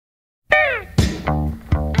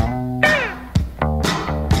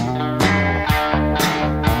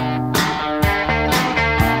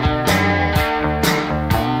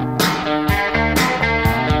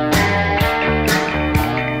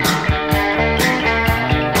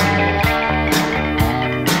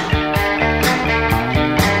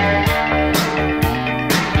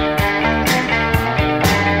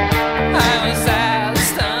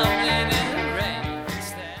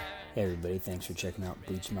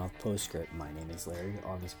Bleachmouth Postscript. My name is Larry.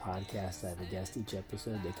 On this podcast, I have a guest each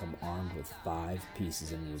episode. They come armed with 5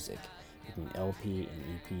 pieces of music. It can be an LP,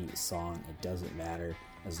 an EP, a song, it doesn't matter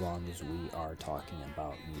as long as we are talking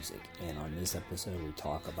about music. And on this episode, we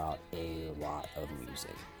talk about a lot of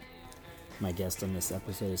music. My guest on this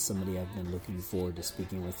episode is somebody I've been looking forward to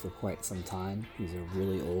speaking with for quite some time. He's a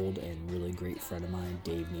really old and really great friend of mine,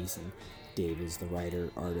 Dave Neeson. Dave is the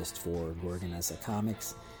writer-artist for Gorgonessa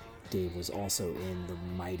Comics. Dave was also in the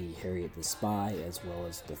mighty Harriet the Spy, as well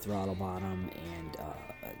as the Throttle Bottom, and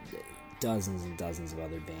dozens and dozens of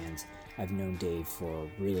other bands. I've known Dave for a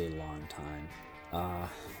really long time.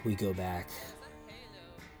 We go back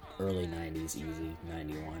early 90s, easy,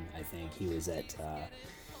 91, I think. He was at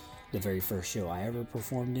the very first show I ever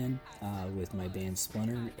performed in with my band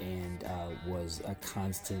Splinter, and was a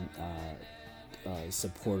constant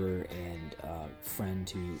supporter and friend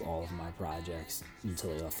to all of my projects until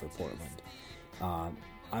I left for Portland.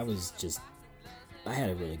 I had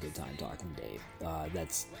a really good time talking to Dave.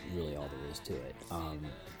 That's really all there is to it.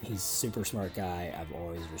 He's a super smart guy. I've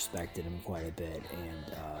always respected him quite a bit,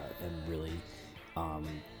 and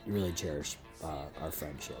really cherish our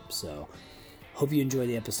friendship. So hope you enjoy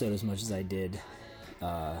the episode as much as I did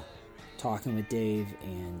talking with Dave,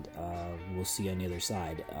 and we'll see you on the other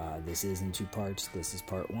side. This is in 2 parts. This is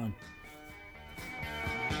part 1.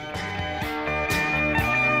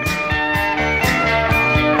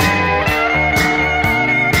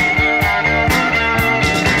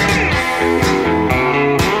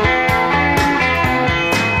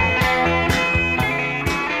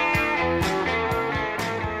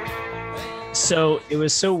 So it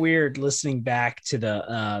was so weird listening back to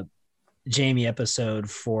the Jamie episode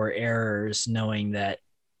for errors, knowing that,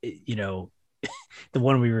 you know, the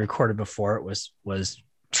one we recorded before it was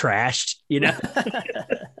trashed, you know,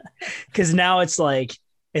 because now it's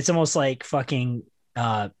almost like fucking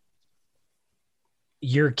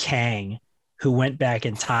you're Kang, who went back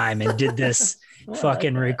in time and did this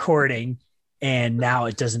fucking recording, and now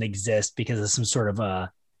it doesn't exist because of some sort of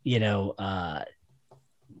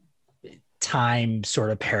time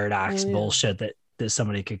sort of paradox bullshit that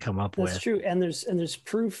somebody could come up with. That's true. And there's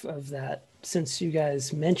proof of that, since you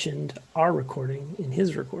guys mentioned our recording in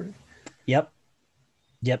his recording. Yep.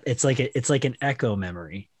 It's like an echo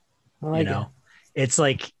memory. You know, it's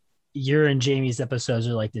like your and Jamie's episodes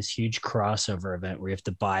are like this huge crossover event where you have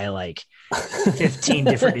to buy like 15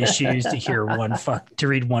 different issues to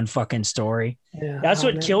read one fucking story. Yeah. That's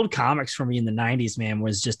what killed comics for me in the 90s, man,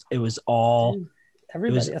 it was all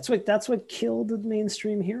everybody. That's what killed the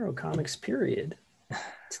mainstream hero comics, period.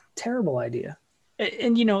 It's a terrible idea.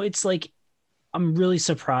 And you know, it's like, I'm really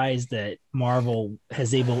surprised that Marvel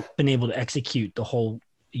has been able to execute the whole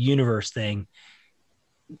universe thing,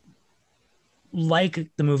 like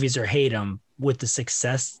the movies or hate them, with the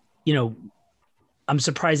success. You know, I'm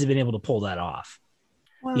surprised they've been able to pull that off.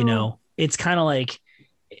 Well, you know, it's kind of like,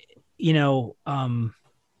 you know,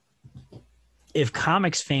 if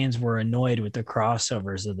comics fans were annoyed with the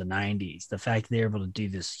crossovers of the 90s, the fact that they're able to do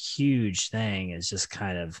this huge thing is just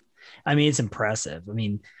kind of, I mean, it's impressive. I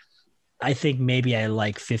mean, I think maybe I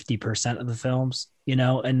like 50% of the films, you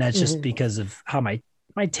know, and that's just because of how my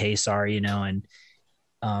tastes are, you know, and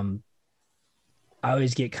I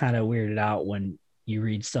always get kind of weirded out when you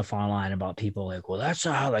read stuff online about people like, well, that's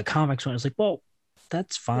not how the comics went. It's like, well,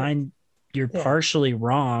 that's fine. You're partially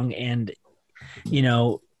wrong. And, you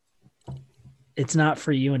know, it's not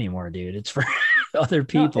for you anymore, dude. It's for other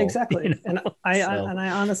people. No, exactly. You know? And I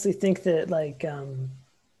honestly think that like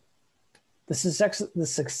the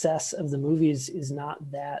success of the movies is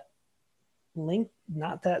not that linked,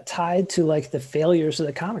 not that tied to like the failures of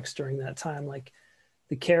the comics during that time. Like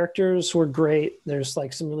the characters were great. There's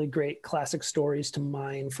like some really great classic stories to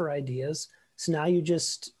mine for ideas. So now you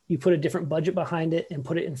put a different budget behind it and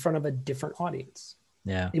put it in front of a different audience.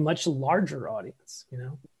 Yeah. A much larger audience, you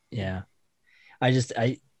know? Yeah.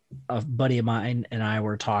 A buddy of mine and I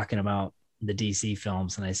were talking about the DC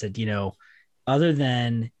films, and I said, you know, other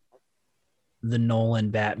than the Nolan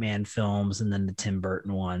Batman films and then the Tim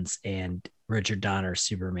Burton ones and Richard Donner's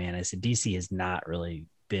Superman, I said, DC has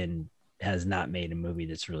not made a movie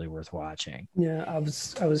that's really worth watching. Yeah. I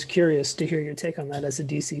was curious to hear your take on that as a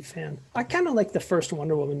DC fan. I kind of like the first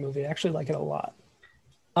Wonder Woman movie. I actually like it a lot.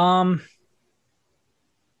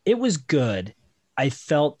 It was good. I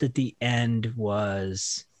felt that the end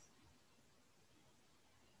was,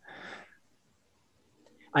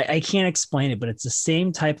 I can't explain it, but it's the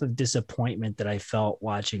same type of disappointment that I felt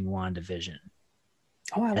watching WandaVision.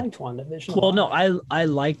 Oh, I liked WandaVision. Well, no, I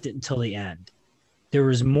liked it until the end. There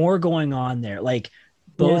was more going on there. Like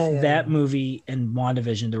both that movie and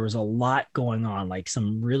WandaVision, there was a lot going on, like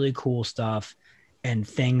some really cool stuff and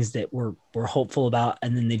things that we're hopeful about,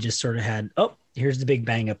 and then they just sort of had, oh, here's the big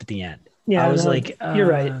bang up at the end. Yeah, I was like, you're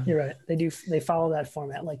right. They follow that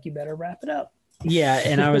format. Like, you better wrap it up. Yeah,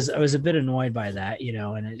 and I was a bit annoyed by that,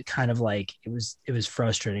 and it kind of like it was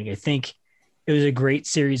frustrating. I think it was a great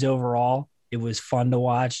series overall. It was fun to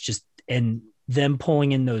watch, just and them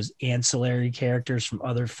pulling in those ancillary characters from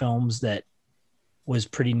other films that was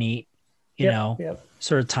pretty neat.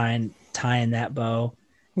 Sort of tying that bow.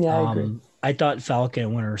 Yeah, I agree. I thought Falcon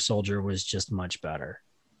and Winter Soldier was just much better.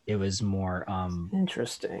 It was more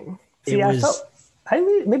interesting. See,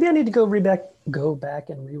 maybe I need to go back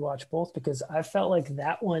and rewatch both, because I felt like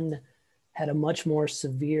that one had a much more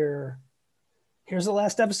severe, here's the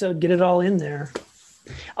last episode, get it all in there.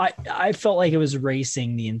 I felt like it was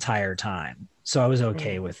racing the entire time, so I was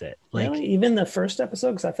okay with it. Like, really? Even the first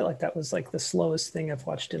episode, because I felt like that was like the slowest thing I've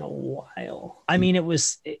watched in a while. I mean,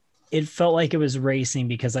 it felt like it was racing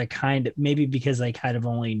because I already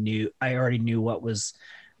knew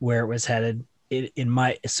where it was headed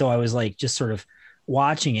so I was like just sort of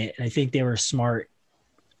watching it, and I think they were smart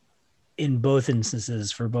in both instances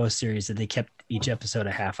for both series that they kept each episode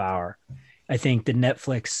a half hour. I think the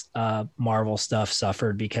Netflix Marvel stuff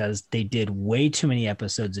suffered because they did way too many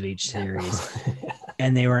episodes of each series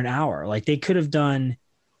and they were an hour. Like, they could have done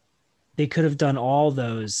all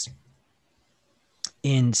those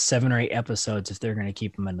in 7 or 8 episodes if they're going to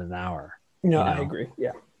keep them in an hour. I agree.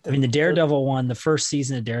 Yeah. I mean, the Daredevil one, the first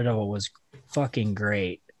season of Daredevil was fucking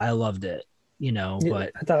great. I loved it,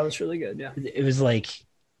 but I thought it was really good. Yeah. It was like,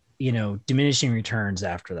 diminishing returns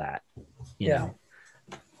after that, know.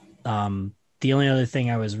 The only other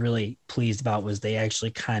thing I was really pleased about was they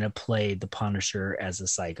actually kind of played the Punisher as a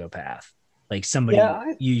psychopath, like somebody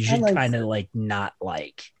you should kind of like not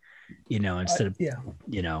like, instead of,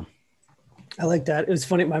 I like that. It was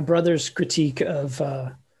funny. My brother's critique of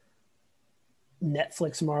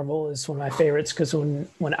Netflix Marvel is one of my favorites, because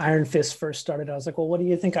when Iron Fist first started, I was like, well, what do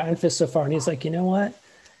you think of Iron Fist so far? And he's like, you know what?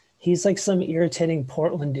 He's like some irritating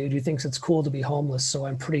Portland dude who thinks it's cool to be homeless, so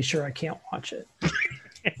I'm pretty sure I can't watch it.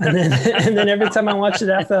 and then every time I watched it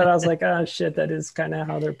after that, I was like, oh shit, that is kind of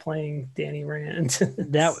how they're playing Danny Rand.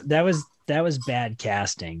 that was bad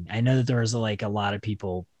casting. I know that there was like a lot of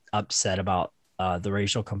people upset about the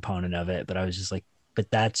racial component of it, but I was just like,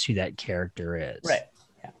 but that's who that character is. Right.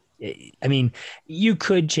 I mean, you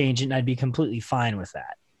could change it and I'd be completely fine with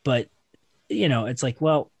that. But, it's like,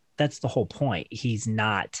 well, that's the whole point. He's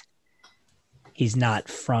not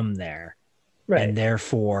from there. Right. And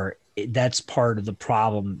therefore, that's part of the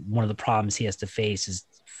problem. One of the problems he has to face is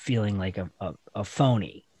feeling like a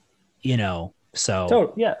phony,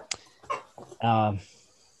 so. Yeah. But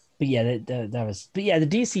yeah, the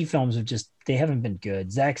DC films they haven't been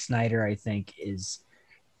good. Zack Snyder, I think, is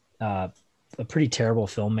a pretty terrible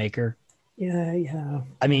filmmaker. Yeah.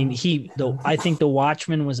 I mean, I think The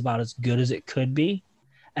Watchmen was about as good as it could be,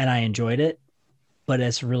 and I enjoyed it, but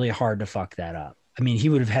it's really hard to fuck that up. I mean, he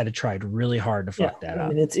would have had to try really hard to fuck that up. I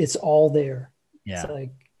mean, it's all there. Yeah. It's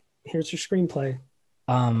like, here's your screenplay.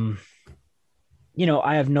 I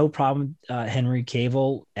have no problem Henry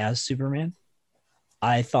Cavill as Superman.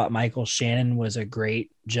 I thought Michael Shannon was a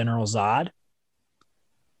great General Zod,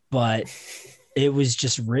 but it was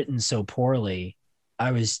just written so poorly.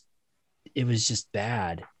 It was just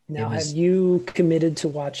bad. Now, have you committed to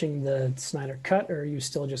watching the Snyder Cut, or are you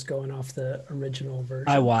still just going off the original version?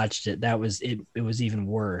 I watched it. That was it. It was even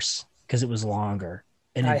worse because it was longer,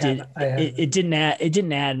 and it didn't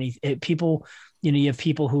add any people. You have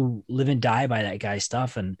people who live and die by that guy's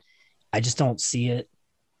stuff, and I just don't see it.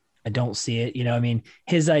 I don't see it. I mean,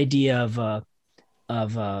 his idea of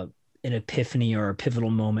an epiphany or a pivotal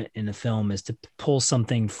moment in the film is to pull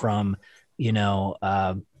something from,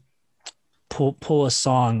 pull a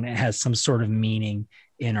song that has some sort of meaning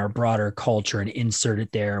in our broader culture and insert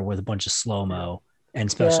it there with a bunch of slow-mo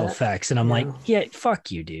and special effects. And I'm like, yeah,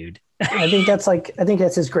 fuck you, dude. I think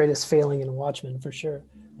that's his greatest failing in Watchmen for sure.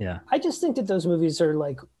 Yeah. I just think that those movies are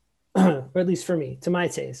like, or at least for me, to my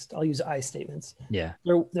taste, I'll use I statements. Yeah.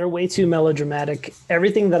 They're way too melodramatic.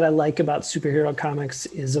 Everything that I like about superhero comics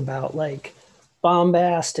is about like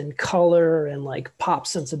bombast and color and like pop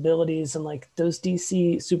sensibilities, and like those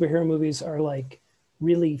DC superhero movies are like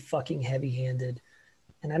really fucking heavy-handed,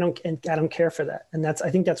 and I don't care for that. And I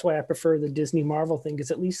think that's why I prefer the Disney Marvel thing, because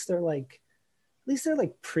at least they're like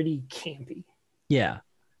pretty campy. Yeah.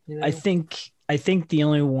 I think the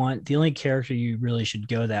only character you really should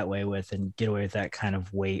go that way with and get away with that kind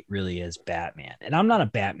of weight really is Batman. And I'm not a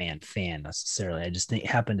Batman fan necessarily. I just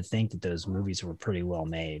happen to think that those movies were pretty well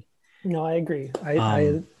made. No, I agree.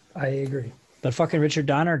 I agree. But fucking Richard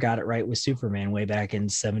Donner got it right with Superman way back in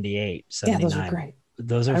 78, 79. Yeah, those are great.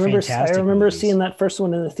 Those are I remember movies. seeing that first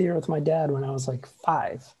one in the theater with my dad when I was like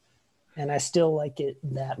 5, and I still like it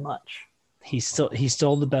that much. He's still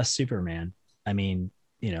the best Superman. I mean,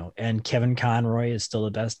 you know, and Kevin Conroy is still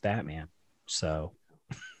the best Batman. So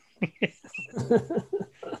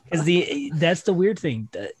that's the weird thing.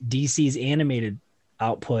 DC's animated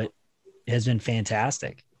output has been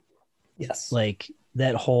fantastic. Yes. Like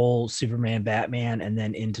that whole Superman, Batman, and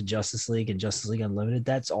then into Justice League and Justice League Unlimited.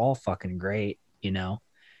 That's all fucking great. You know,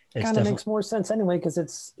 it kind of makes more sense anyway, because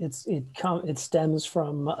it stems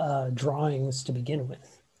from drawings to begin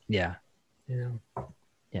with. Yeah. You know.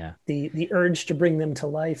 Yeah. The urge to bring them to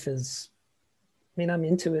life is, I mean, I'm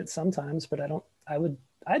into it sometimes, but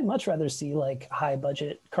I'd much rather see like high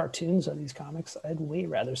budget cartoons of these comics. I'd way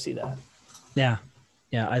rather see that. Yeah.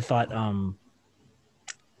 Yeah. I thought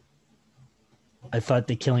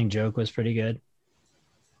The Killing Joke was pretty good.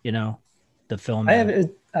 You know, the film.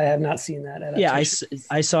 I have not seen that adaptation. Yeah,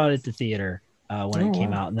 I saw it at the theater when it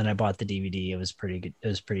came out, and then I bought the DVD. It was pretty good. It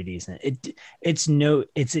was pretty decent. It's note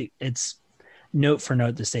for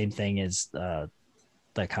note the same thing as the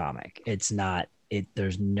comic. It's not.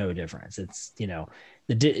 There's no difference. It's, you know,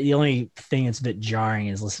 the only thing that's a bit jarring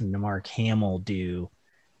is listening to Mark Hamill do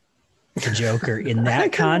the Joker in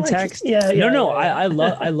that context. I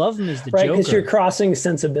love him as the Joker, because you're crossing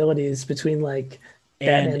sensibilities between like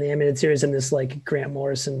Batman the animated series and this like Grant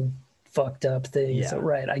Morrison fucked up thing. Yeah. So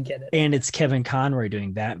right, I get it. And it's Kevin Conroy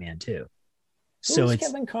doing Batman too. Who's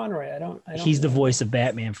Kevin Conroy? I don't he's the voice of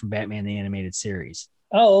Batman from Batman the animated series.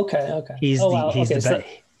 Oh, okay. He's the best.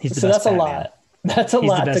 So that's Batman. A lot. That's a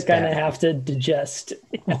lot to kind of have to digest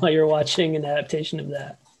while you're watching an adaptation of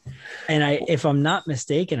that. And if I'm not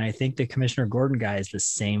mistaken, I think the Commissioner Gordon guy is the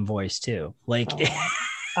same voice too. Like,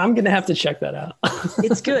 I'm gonna have to check that out.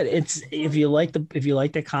 It's good. It's if you like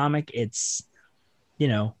the comic, it's, you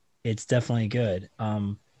know, it's definitely good.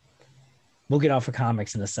 We'll get off of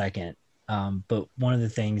comics in a second. But one of the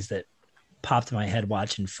things that popped in my head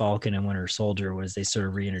watching Falcon and Winter Soldier was they sort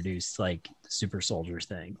of reintroduced like the super soldiers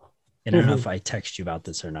thing. And I don't know if I text you about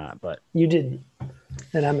this or not, but you didn't,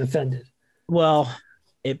 and I'm offended. Well,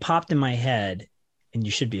 it popped in my head, and you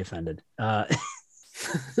should be offended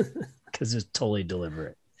because it's totally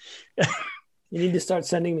deliberate. You need to start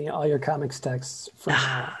sending me all your comics texts from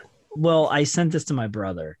now. Well, I sent this to my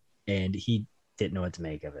brother, and he didn't know what to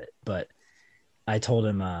make of it. But I told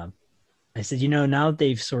him, I said, you know, now that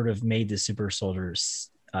they've sort of made the super soldiers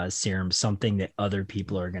serum something that other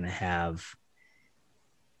people are going to have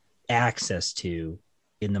access to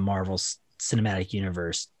in the Marvel Cinematic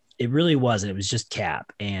Universe, it really wasn't. It was just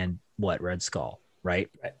Cap and Red Skull, right?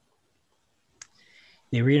 Right.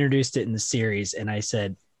 They reintroduced it in the series, and I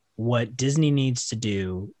said, what Disney needs to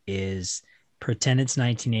do is pretend it's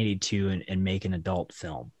 1982 and make an adult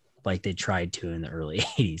film like they tried to in the early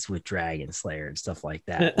 80s with Dragon Slayer and stuff like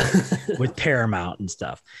that, with Paramount and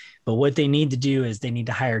stuff. But what they need to do is they need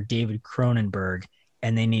to hire David Cronenberg,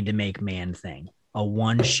 and they need to make Man-Thing, a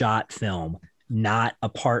one-shot film, not a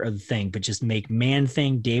part of the thing, but just make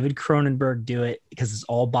Man-Thing, David Cronenberg do it because it's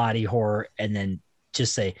all body horror, and then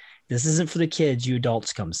just say, this isn't for the kids, you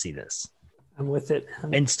adults come see this. I'm with it.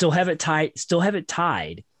 And still have it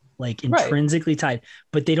tied, like intrinsically tied,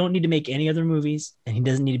 but they don't need to make any other movies, and he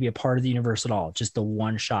doesn't need to be a part of the universe at all, just the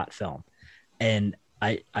one-shot film. And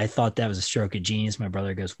I thought that was a stroke of genius. My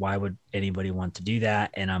brother goes, why would anybody want to do that?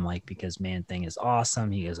 And I'm like, because Man-Thing is awesome.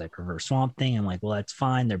 He goes, I prefer Swamp Thing. I'm like, well, that's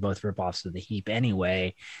fine. They're both ripoffs of the heap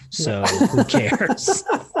anyway. So who cares?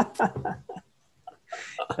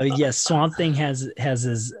 Yes, Swamp Thing has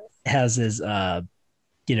his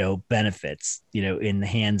you know, benefits, you know, in the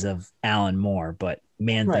hands of Alan Moore, but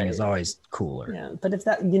Man-Thing is always cooler. Yeah, but if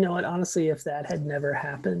that, you know what, honestly, if that had never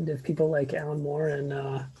happened, if people like Alan Moore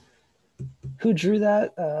and who drew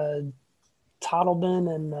that,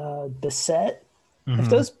 Toddleben and Bissett,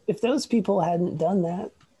 if those people hadn't done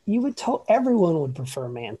that, you would everyone would prefer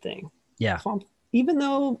Man-Thing. Yeah. Even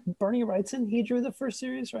though Bernie Wrightson, he drew the first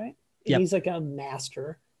series, right? Yep. He's like a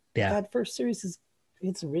master. Yeah. That first series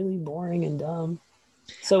it's really boring and dumb.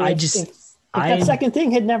 So if that second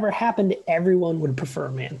thing had never happened, everyone would prefer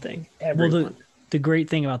Man-Thing. Everyone. Well, the great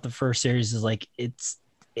thing about the first series is like it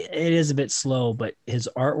is a bit slow, but his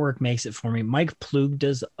artwork makes it for me. Mike Ploog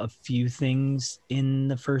does a few things in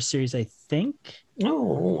the first series, I think.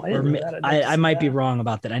 Oh, I didn't know that. I might be wrong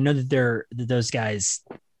about that. I know that those guys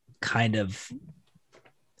kind of,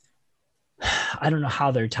 I don't know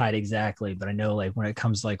how they're tied exactly, but I know like when it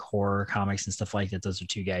comes to like horror comics and stuff like that, those are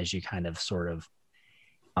two guys you kind of sort of,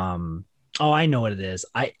 I know what it is.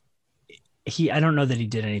 I don't know that he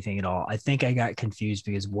did anything at all. I think I got confused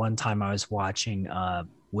because one time I was watching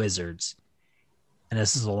Wizards, and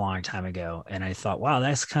this is a long time ago, and I thought, wow,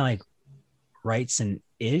 that's kind of like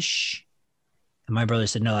Wrightson-ish. And my brother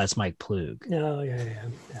said, no, that's Mike Plug. No, yeah.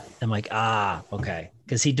 I'm like, okay,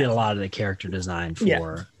 because he did a lot of the character design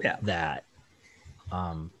for that.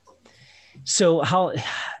 So how,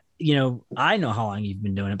 I know how long you've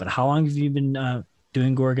been doing it, but how long have you been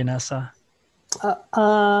doing Gorgonessa?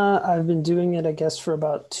 I've been doing it, I guess, for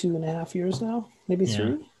about 2.5 years now, maybe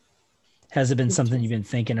 3. Has it been something you've been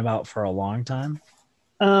thinking about for a long time?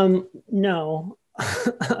 No.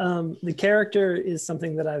 The character is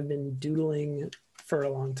something that I've been doodling for a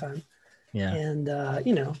long time. Yeah. And,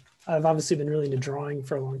 I've obviously been really into drawing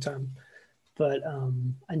for a long time, but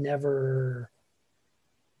I never,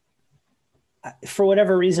 for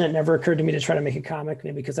whatever reason, it never occurred to me to try to make a comic,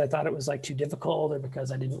 maybe because I thought it was like too difficult or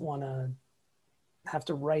because I didn't want to have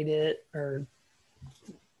to write it or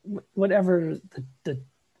whatever the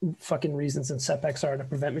fucking reasons and setbacks are to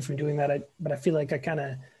prevent me from doing that. But I feel like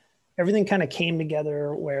everything kind of came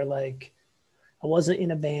together where like I wasn't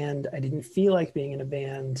in a band. I didn't feel like being in a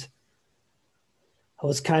band. I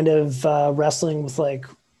was kind of wrestling with like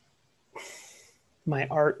my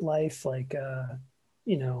art life, like,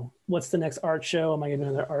 what's the next art show? Am I going to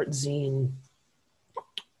do another art zine?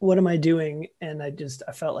 What am I doing? And I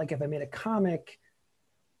felt like if I made a comic,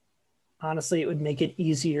 honestly, it would make it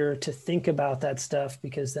easier to think about that stuff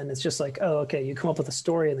because then it's just like, oh, okay, you come up with a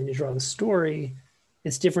story and then you draw the story.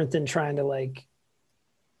 It's different than trying to like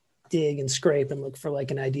dig and scrape and look for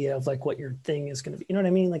like an idea of like what your thing is going to be. You know what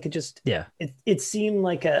I mean? Like it seemed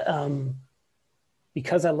like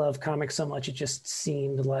because I love comics so much, it just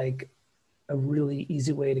seemed like a really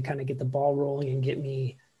easy way to kind of get the ball rolling and get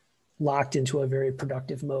me locked into a very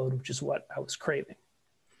productive mode, which is what I was craving.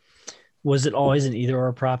 Was it always an either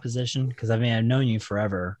or proposition? Because I mean, I've known you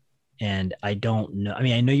forever and I don't know. I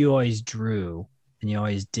mean, I know you always drew and you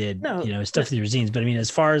always did, stuff with your zines, but I mean, as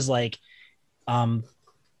far as like,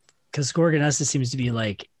 because Gorgonessa seems to be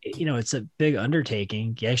like, it's a big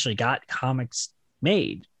undertaking. You actually got comics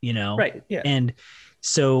made, Right. Yeah. And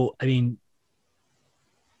so, I mean,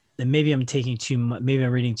 and maybe I'm taking too much, maybe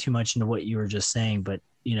I'm reading too much into what you were just saying, but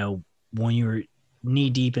when you were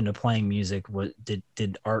knee deep into playing music,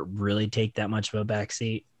 did art really take that much of a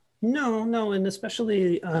backseat? No. And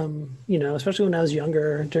especially, especially when I was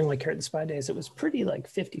younger during like Harriet the Spy days, it was pretty like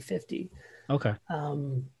 50-50. Okay.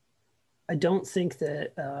 I don't think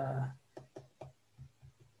that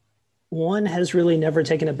one has really never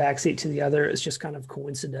taken a backseat to the other. It's just kind of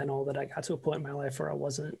coincidental that I got to a point in my life where I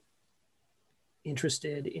wasn't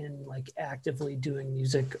interested in like actively doing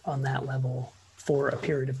music on that level for a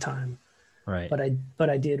period of time. Right. But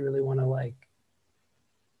I did really want to like,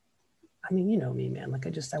 I mean, you know me, man, like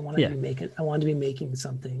I wanted to be making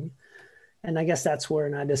something. And I guess that's where,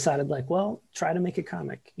 and I decided like, well, try to make a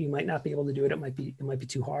comic. You might not be able to do it. It might be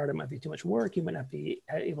too hard. It might be too much work. You might not be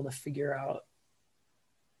able to figure out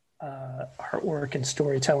artwork and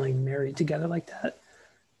storytelling married together like that.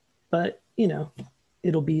 But,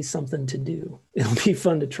 it'll be something to do. It'll be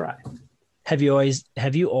fun to try. Have you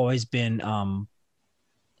always been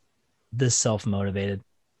this self-motivated?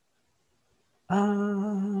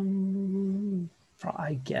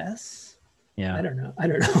 I guess. Yeah. I don't know.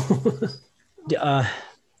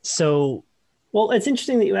 So, well, it's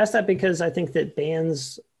interesting that you asked that because I think that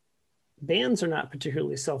bands are not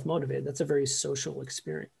particularly self-motivated. That's a very social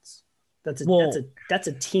experience. That's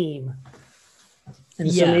a team. And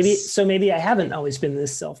yes. so maybe I haven't always been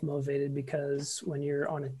this self-motivated because when you're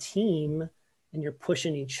on a team and you're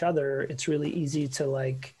pushing each other, it's really easy to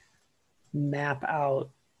like map out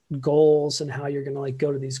goals and how you're going to like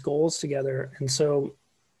go to these goals together. And so,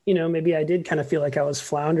 maybe I did kind of feel like I was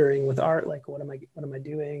floundering with art. Like, what am I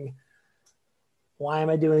doing? Why am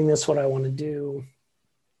I doing this? What I want to do?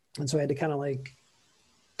 And so I had to kind of like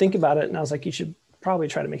think about it. And I was like, you should probably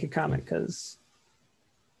try to make a comic because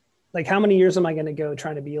like, how many years am I going to go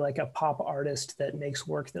trying to be like a pop artist that makes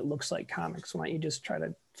work that looks like comics? Why don't you just try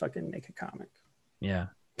to fucking make a comic? Yeah.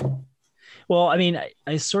 Well, I mean,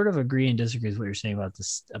 I sort of agree and disagree with what you're saying about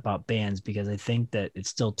this, about bands, because I think that it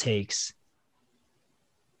still takes,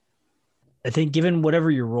 I think given whatever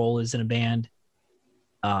your role is in a band,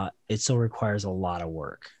 it still requires a lot of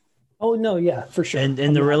work. Oh no. Yeah, for sure. And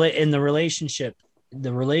the relationship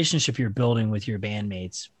you're building with your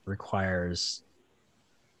bandmates requires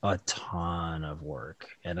a ton of work.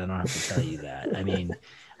 And I don't have to tell you that. I mean,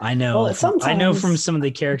 I know from some of the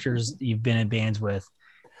characters you've been in bands with,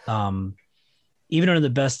 even under the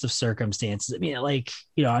best of circumstances. I mean, like,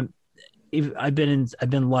 I've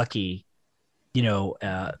been lucky,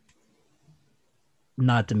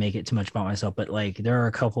 not to make it too much about myself, but like there are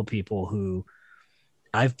a couple people who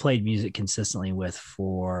I've played music consistently with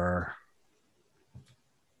for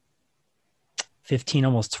 15,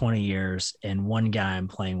 almost 20 years. And one guy I'm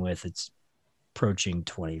playing with, it's approaching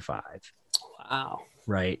 25. Wow.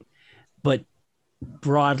 Right. But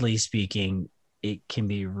broadly speaking, it can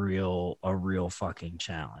be a real fucking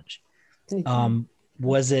challenge.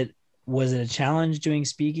 Was it a challenge doing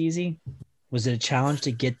Speakeasy? Was it a challenge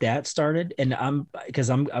to get that started? And I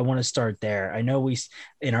want to start there. I know we,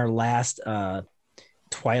 in our last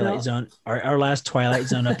Twilight Zone, our last Twilight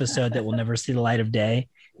Zone episode that will never see the light of day,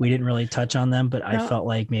 we didn't really touch on them, but I felt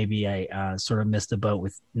like maybe I sort of missed the boat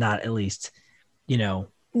with not at least, no,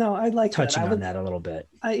 I'd like touching on that a little bit.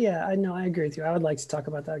 I know, I agree with you. I would like to talk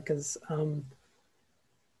about that because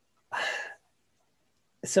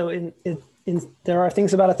so in there are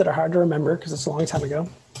things about it that are hard to remember because it's a long time ago.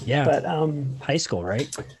 Yeah. But high school,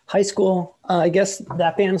 right? High school. I guess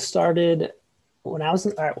that band started when I was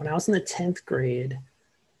in the 10th grade.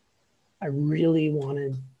 I really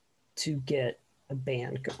wanted to get a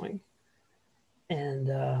band going. And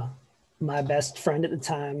my best friend at the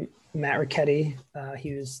time, Matt Ricchetti,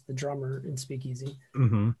 he was the drummer in Speakeasy.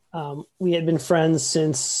 Mm-hmm. We had been friends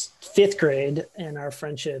since 5th grade, and our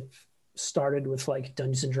friendship started with like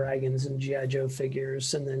Dungeons and Dragons and G.I. Joe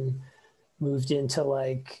figures, and then moved into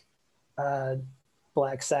like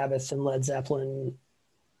Black Sabbath and Led Zeppelin,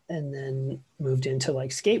 and then moved into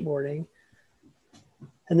like skateboarding.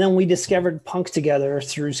 And then we discovered punk together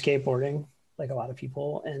through skateboarding, like a lot of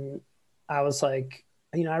people. And I was like,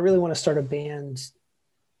 I really want to start a band.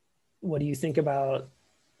 What do you think about,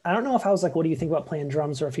 I don't know if I was like, what do you think about playing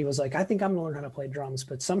drums? Or if he was like, I think I'm going to learn how to play drums.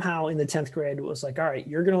 But somehow in the 10th grade, it was like, all right,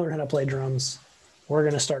 you're going to learn how to play drums. We're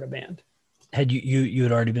going to start a band. Had you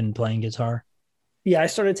had already been playing guitar? Yeah, I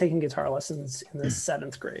started taking guitar lessons in the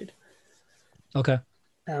 7th grade. Okay.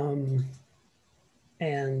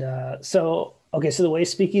 So the way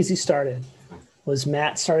Speakeasy started was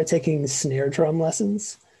Matt started taking snare drum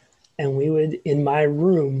lessons, and we would, in my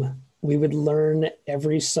room, we would learn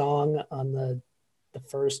every song on the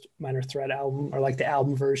first Minor Threat album, or like the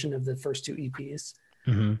album version of the first 2 EPs.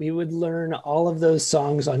 Mm-hmm. We would learn all of those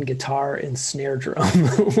songs on guitar and snare drum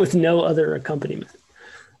with no other accompaniment.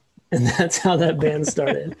 And that's how that band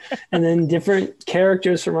started. And then different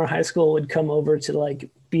characters from our high school would come over to like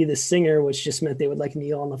be the singer, which just meant they would like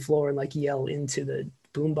kneel on the floor and like yell into the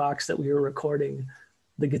boombox that we were recording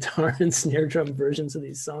the guitar and snare drum versions of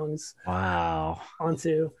these songs. Wow.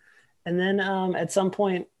 Onto. And then at some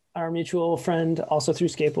point, our mutual friend, also through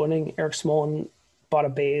skateboarding, Eric Smolin, bought a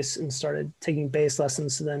bass and started taking bass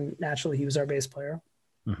lessons. So then naturally he was our bass player.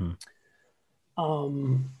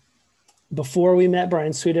 Mm-hmm. Before we met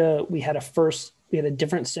Brian Suida, we had a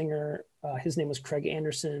different singer. His name was Craig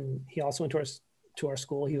Anderson. He also went to our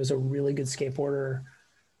school. He was a really good skateboarder.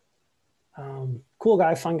 Cool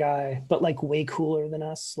guy, fun guy, but like way cooler than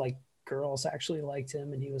us. Like girls actually liked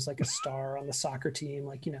him, and he was like a star on the soccer team.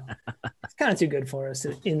 Like, it's kind of too good for us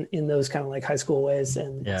in those kind of like high school ways.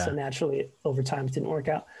 And so naturally over time it didn't work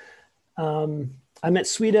out. I met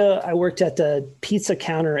Suida. I worked at the pizza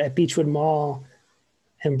counter at Beechwood Mall,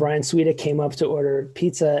 and Brian Suida came up to order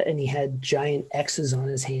pizza, and he had giant X's on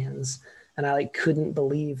his hands. And I like couldn't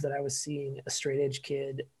believe that I was seeing a straight edge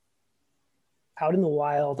kid out in the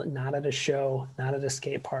wild, not at a show, not at a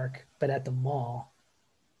skate park, but at the mall.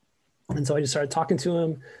 And so I just started talking to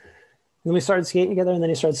him. And then we started skating together, and then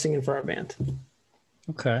he started singing for our band.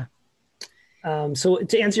 Okay. So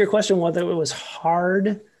to answer your question, whether it was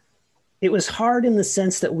hard in the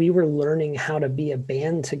sense that we were learning how to be a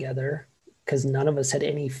band together, because none of us had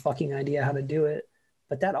any fucking idea how to do it.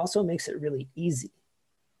 But that also makes it really easy.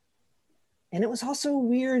 And it was also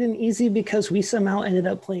weird and easy because we somehow ended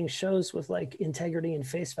up playing shows with like integrity and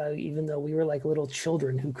face value, even though we were like little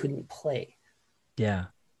children who couldn't play. Yeah.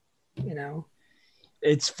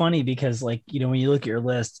 It's funny because like, when you look at your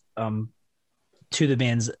list, 2 of the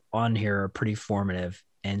bands on here are pretty formative,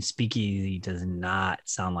 and Speakeasy does not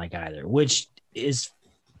sound like either, which is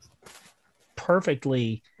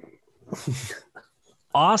perfectly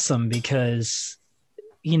awesome because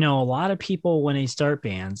a lot of people, when they start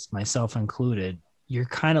bands, myself included, you're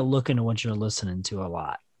kind of looking at what you're listening to a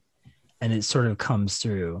lot, and it sort of comes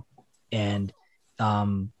through. And I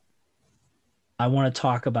want to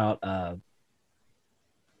talk about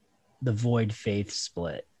the Void Faith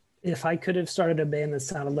split. If I could have started a band that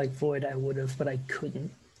sounded like Void, I would have, but I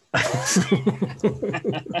couldn't.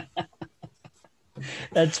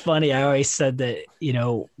 That's funny. I always said that,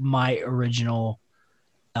 my original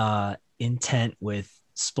intent with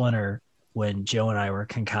Splinter, when Joe and I were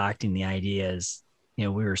concocting the ideas,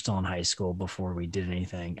 we were still in high school before we did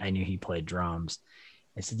anything. I knew he played drums.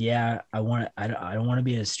 I said, yeah, I don't want to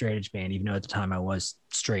be in a straight edge band, even though at the time I was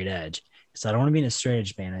straight edge. So I don't want to be in a straight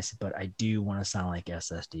edge band. I said, but I do want to sound like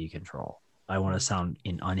SSD Control. I want to sound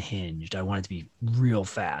unhinged. I want it to be real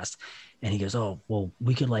fast. And he goes, oh, well,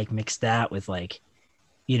 we could like mix that with like,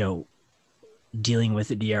 dealing with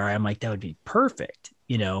the DRI. I'm like, that would be perfect.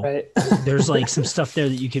 Right. There's like some stuff there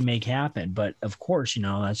that you can make happen. But of course,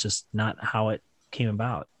 that's just not how it came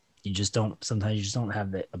about. Sometimes you just don't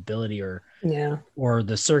have the ability or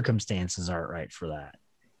the circumstances aren't right for that.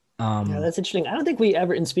 Yeah, that's interesting. I don't think we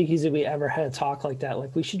ever in Speakeasy we ever had a talk like that.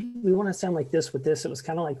 Like we want to sound like this with this. It was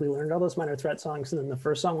kind of like we learned all those Minor Threat songs, and then the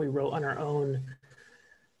first song we wrote on our own,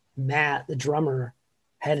 Matt, the drummer,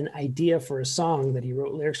 had an idea for a song that he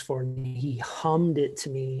wrote lyrics for, and he hummed it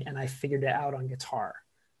to me, and I figured it out on guitar.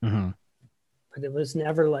 Mm-hmm. But it was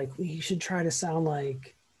never like we should try to sound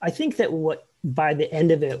like. I think that by the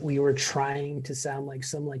end of it, we were trying to sound like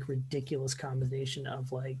some like ridiculous combination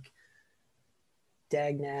of like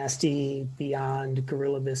Dag Nasty, Beyond,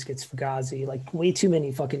 Gorilla Biscuits, Fugazi, like way too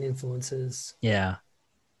many fucking influences. Yeah.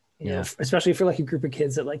 You know, especially for like a group of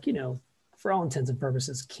kids that like, for all intents and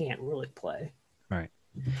purposes can't really play. Right.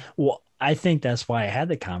 Well, I think that's why I had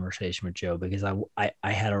the conversation with Joe, because I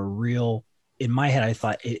had in my head, I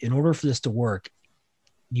thought in order for this to work,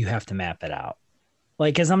 you have to map it out.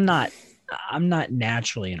 Like, cause I'm not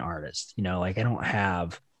naturally an artist, like I don't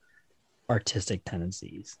have artistic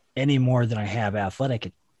tendencies any more than I have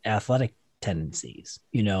athletic tendencies,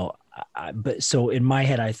 but so in my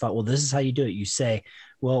head, I thought, well, this is how you do it. You say,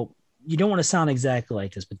 well, you don't want to sound exactly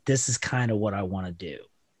like this, but this is kind of what I want to do,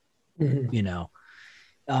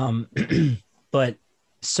 but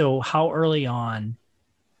so how early on,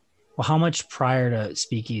 well, how much prior to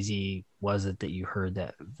Speakeasy was it that you heard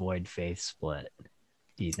that Void Faith split?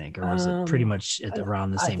 Do you think, or was it pretty much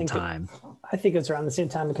around the same time? I think it's around the same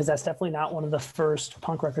time, because that's definitely not one of the first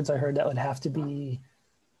punk records I heard. That would have to be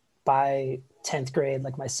by 10th grade,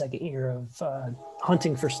 like my second year of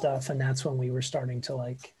hunting for stuff. And that's when we were starting to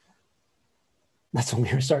learn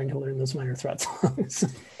those Minor Threat songs.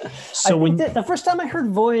 So the first time I heard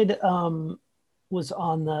Void was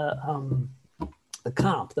on the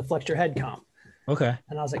comp, the Flex Your Head comp. Okay.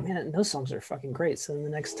 And I was like, man, those songs are fucking great. So then the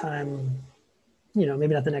next time, maybe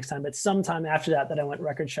not the next time, but sometime after that I went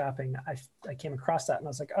record shopping, I came across that and I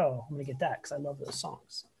was like, oh, I'm going to get that because I love those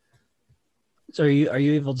songs. So are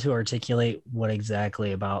you able to articulate what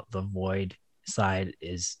exactly about the Void side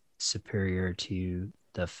is superior to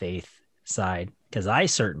the Faith side? Because I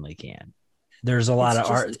certainly can. There's a lot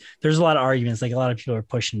of arguments. Like a lot of people are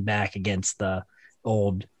pushing back against the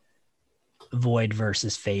old Void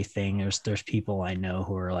versus Faith thing. There's people I know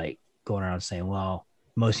who are like going around saying, well,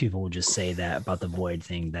 most people will just say that about the Void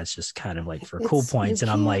thing. That's just kind of like for cool points.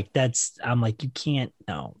 And I'm like, you can't,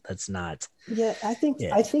 no, that's not. Yeah. I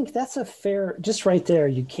think that's a fair, just right there.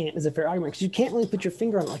 You can't, is a fair argument, because you can't really put your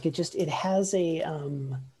finger on it. Like it has a,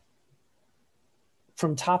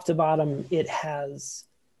 from top to bottom, it has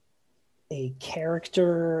a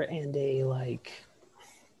character and a like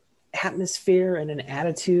atmosphere and an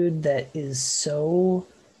attitude that is so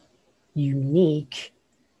unique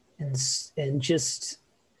and just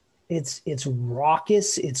it's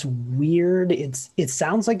raucous, it's weird, it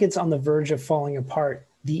sounds like it's on the verge of falling apart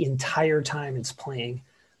the entire time it's playing,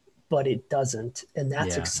 but it doesn't, and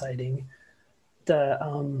that's exciting.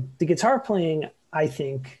 The guitar playing, I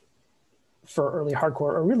think, for early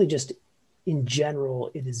hardcore, or really just in general,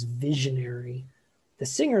 it is visionary. The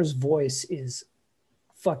singer's voice is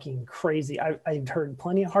fucking crazy. I've heard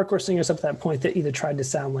plenty of hardcore singers up to that point that either tried to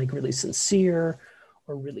sound like really sincere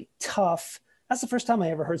or really tough. That's the first time I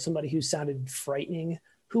ever heard somebody who sounded frightening,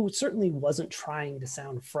 who certainly wasn't trying to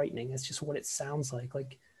sound frightening. It's just what it sounds like.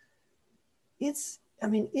 Like it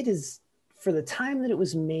is, for the time that it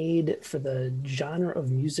was made, for the genre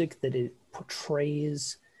of music that it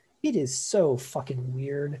portrays, it is so fucking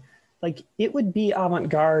weird. Like it would be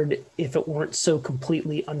avant-garde if it weren't so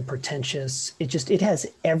completely unpretentious. It has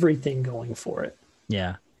everything going for it.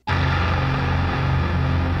 Yeah.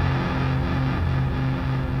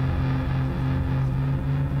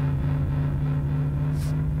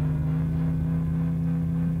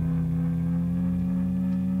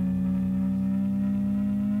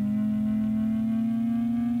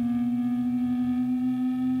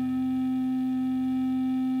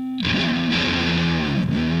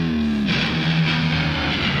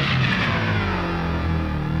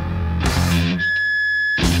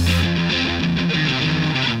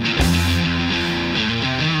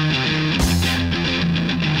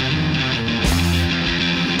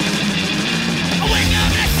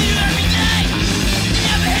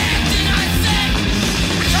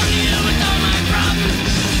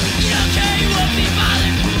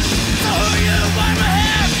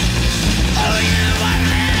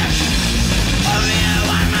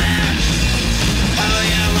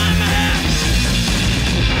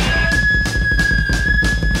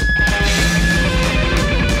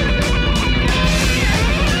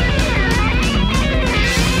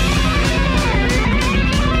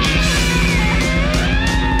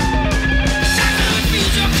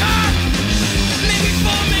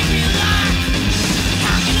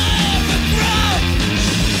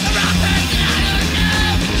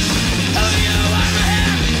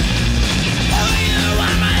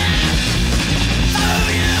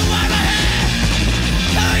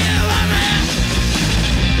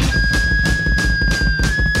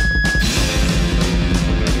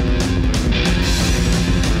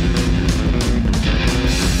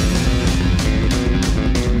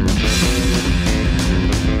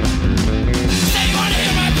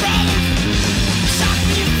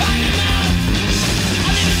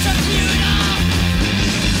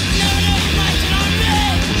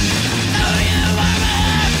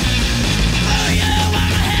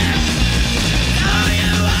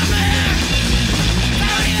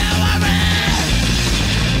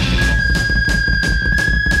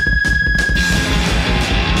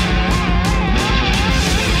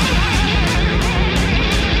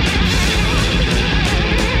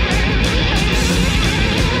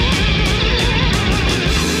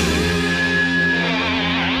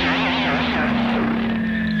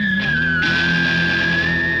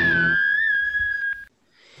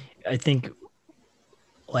 I think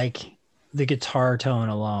like the guitar tone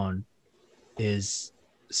alone is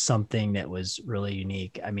something that was really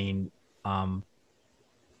unique. I mean, yeah,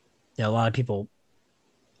 a lot of people,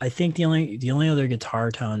 I think the only other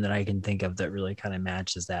guitar tone that I can think of that really kind of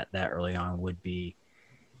matches that early on would be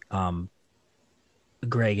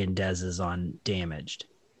Greg and Dez's on Damaged.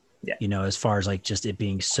 Yeah. You know, as far as like just it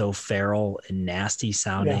being so feral and nasty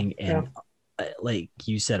sounding and like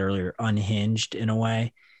you said earlier, unhinged in a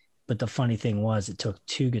way. But the funny thing was it took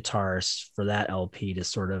two guitarists for that LP to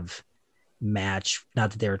sort of match,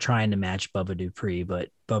 not that they were trying to match Bubba Dupree, but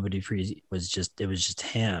Bubba Dupree was just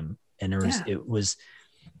him. And it was,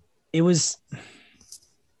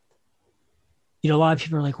 you know, a lot of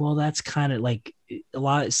people are like, well, that's kind of like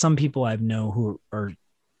some people I know who are,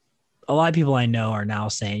 a lot of people I know are now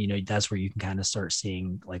saying, you know, that's where you can kind of start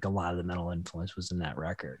seeing like a lot of the metal influence was in that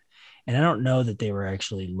record. And I don't know that they were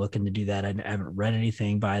actually looking to do that. I haven't read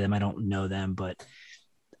anything by them. I don't know them, but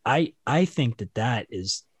I think that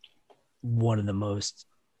is one of the most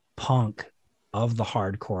punk of the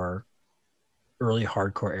early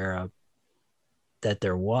hardcore era that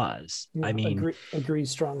there was. Yeah, I mean, agree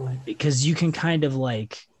strongly, because you can kind of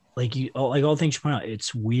like all things you point out,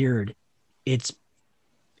 it's weird. It's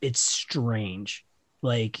strange.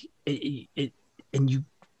 Like it and you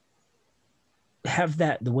have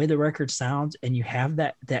that, the way the record sounds, and you have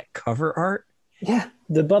that cover art. Yeah.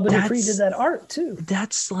 The Bubba Dupree did that art too.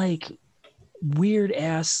 That's like weird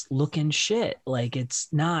ass looking shit. Like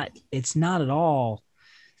it's not at all,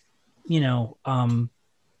 you know,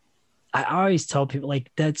 I always tell people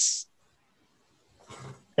like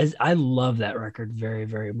I love that record very,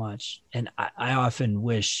 very much. And I often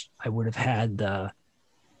wish I would have had the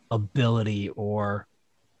ability or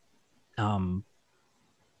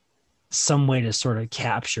some way to sort of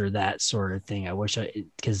capture that sort of thing. I wish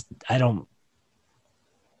because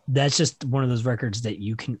that's just one of those records that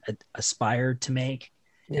you can aspire to make.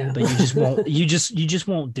 Yeah. But you just won't, you just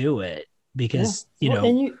won't do it because, you know,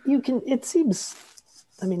 and you can, it seems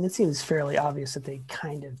fairly obvious that they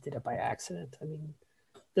kind of did it by accident. I mean,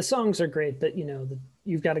 the songs are great, but you know,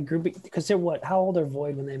 you've got a group, because they're how old are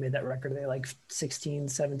Void when they made that record? Are they like 16,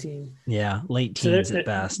 17? Yeah. Late teens so at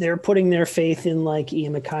best. They're putting their faith in like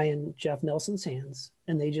Ian MacKaye and Jeff Nelson's hands.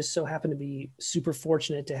 And they just so happen to be super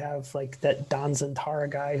fortunate to have like that Don Zantara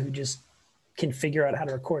guy who just can figure out how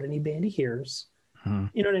to record any band he hears.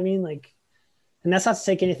 You know what I mean? Like, and that's not to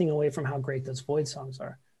take anything away from how great those Void songs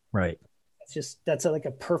are. Right. That's like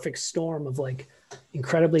a perfect storm of like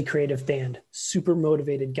incredibly creative band, super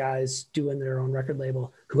motivated guys doing their own record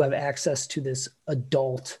label who have access to this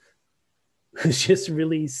adult who's just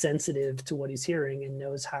really sensitive to what he's hearing and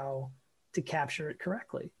knows how to capture it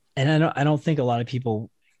correctly. And I don't think a lot of people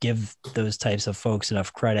give those types of folks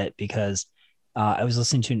enough credit, because I was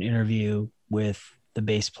listening to an interview with the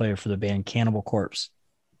bass player for the band Cannibal Corpse.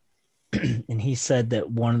 And he said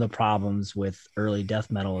that one of the problems with early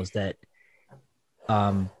death metal is that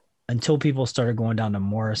until people started going down to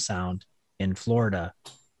Morrisound in Florida,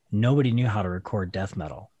 nobody knew how to record death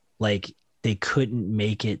metal. Like they couldn't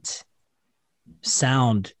make it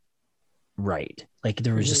sound right. Like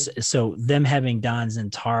there was just, so them having Don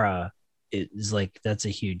Zantara is like, that's a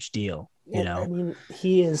huge deal, you know? I mean,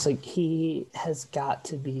 he has got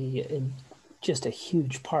to be just a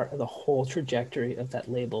huge part of the whole trajectory of that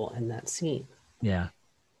label and that scene. Yeah.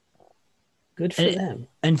 Good for them.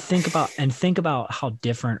 And think about how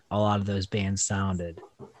different a lot of those bands sounded.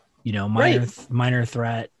 You know, Minor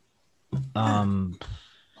Threat, even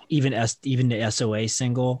the SOA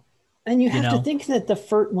single. And you have to think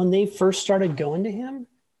that when they first started going to him,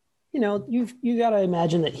 you know, you got to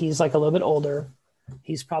imagine that he's like a little bit older.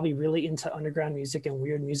 He's probably really into underground music and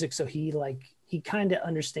weird music, so he kind of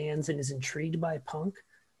understands and is intrigued by punk.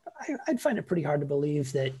 I'd find it pretty hard to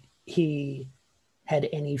believe that he had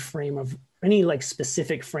any like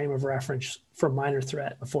specific frame of reference for Minor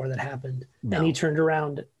Threat before that happened. No. And he turned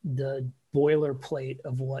around the boilerplate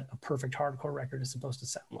of what a perfect hardcore record is supposed to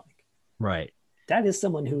sound like. Right. That is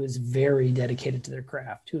someone who is very dedicated to their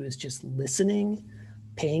craft, who is just listening,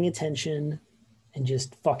 paying attention, and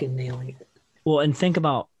just fucking nailing it. Well, and think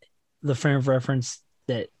about the frame of reference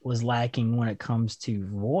that was lacking when it comes to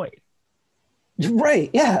Void. Right.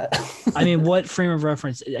 Yeah. I mean, what frame of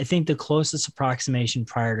reference? I think the closest approximation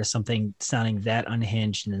prior to something sounding that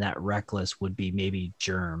unhinged and that reckless would be maybe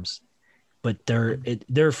Germs, but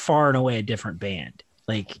they're far and away a different band.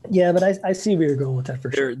 Like, yeah, but I see where you're going with that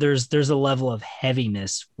for sure. There's a level of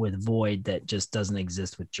heaviness with Void that just doesn't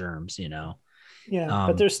exist with Germs, you know? Yeah,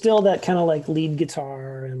 but there's still that kind of like lead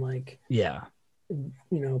guitar and like, yeah, you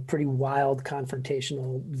know, pretty wild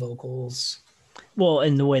confrontational vocals. Well,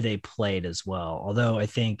 and the way they played as well. Although I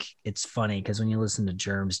think it's funny because when you listen to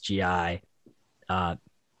Germ's GI,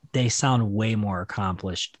 they sound way more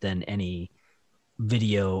accomplished than any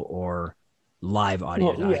video or live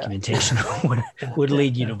audio documentation would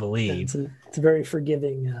lead you to believe. It's a very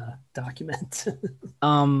forgiving document.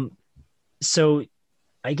 So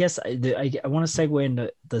I guess I want to segue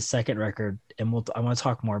into the second record, and I want to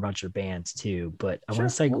talk more about your bands too. But I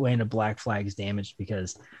want to segue into Black Flag's Damaged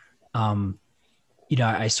because,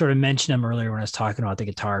 I sort of mentioned them earlier when I was talking about the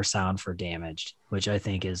guitar sound for Damaged, which I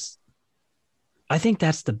think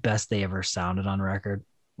that's the best they ever sounded on record,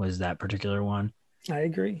 was that particular one. I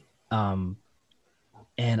agree.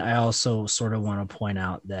 And I also sort of want to point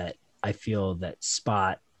out that I feel that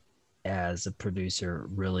Spot as a producer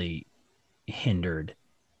really hindered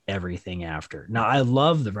everything after. Now I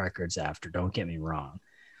love the records after, don't get me wrong,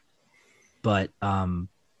 but and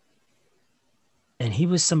he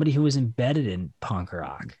was somebody who was embedded in punk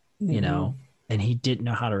rock, and he didn't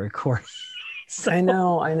know how to record. So, I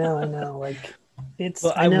know. Like it's,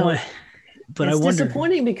 well, I know. But it's I wonder,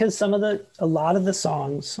 disappointing because a lot of the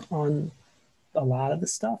songs on a lot of the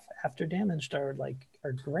stuff after Damaged are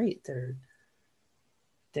great.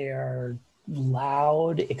 They are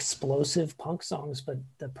loud, explosive punk songs, but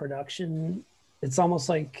the production, it's almost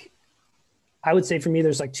like, I would say for me,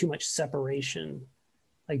 there's like too much separation.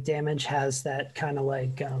 Like Damage has that kind of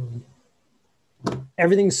like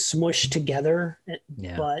everything's smushed together,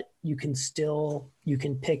 but you can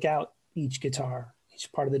pick out each guitar,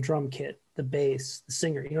 each part of the drum kit, the bass, the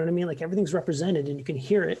singer, you know what I mean? Like everything's represented and you can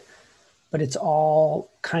hear it, but it's all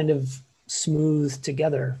kind of smooth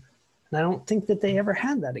together. And I don't think that they ever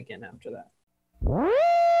had that again after that.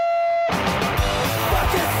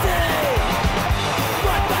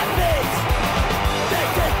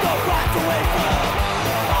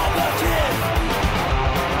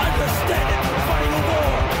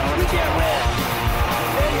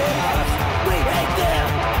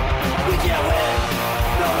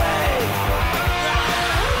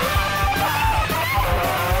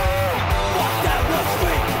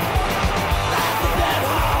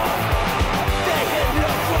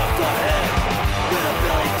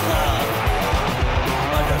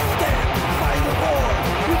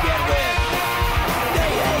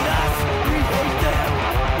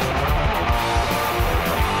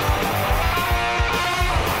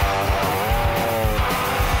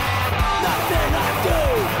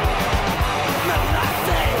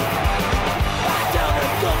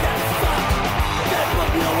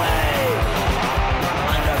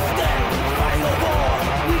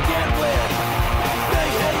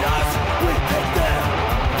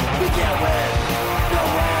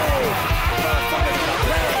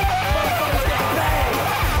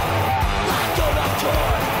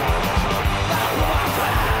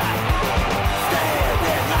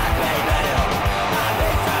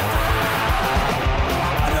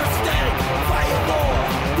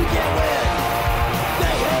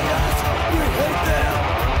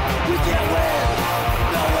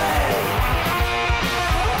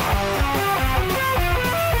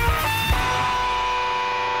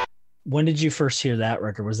 When did you first hear that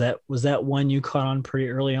record? Was that one you caught on pretty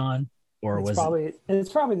early on, or it's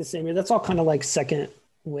probably the same year? That's all kind of like second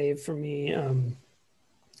wave for me.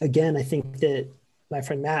 Again, I think that my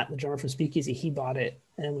friend Matt, the drummer from Speakeasy, he bought it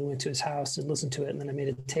and we went to his house and listened to it, and then I made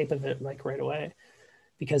a tape of it like right away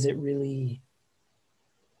because it really,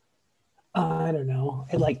 I don't know,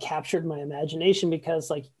 it like captured my imagination because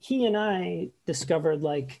like he and I discovered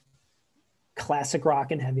like classic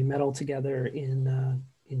rock and heavy metal together in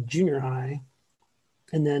junior high.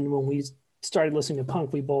 And then when we started listening to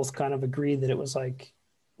punk, we both kind of agreed that it was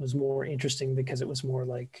more interesting because it was more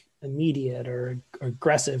like immediate or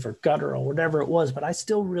aggressive or guttural, whatever it was. But I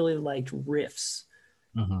still really liked riffs.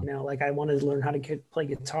 Like I wanted to learn how to play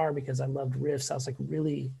guitar because I loved riffs. I was like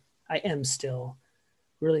I am still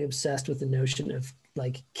really obsessed with the notion of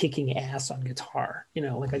like kicking ass on guitar,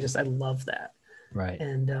 like I love that. Right.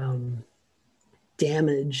 And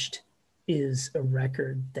Damaged is a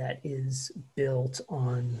record that is built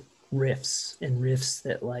on riffs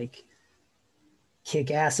that like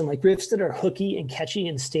kick ass and like riffs that are hooky and catchy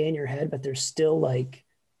and stay in your head, but they're still like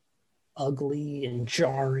ugly and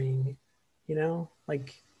jarring,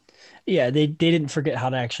 like. Yeah. They didn't forget how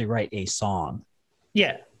to actually write a song.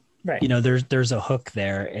 Yeah. Right. There's a hook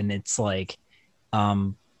there, and it's like,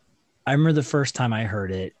 I remember the first time I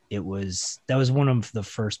heard it, that was one of the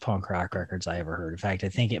first punk rock records I ever heard. In fact, I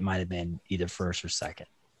think it might've been either first or second.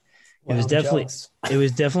 Wow, it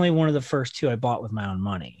was definitely one of the first two I bought with my own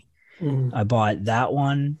money. Mm-hmm. I bought that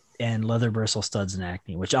one and Leather Bristle Studs and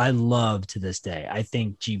Acne, which I love to this day. I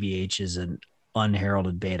think GBH is an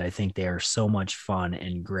unheralded band. I think they are so much fun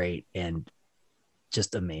and great and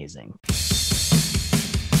just amazing.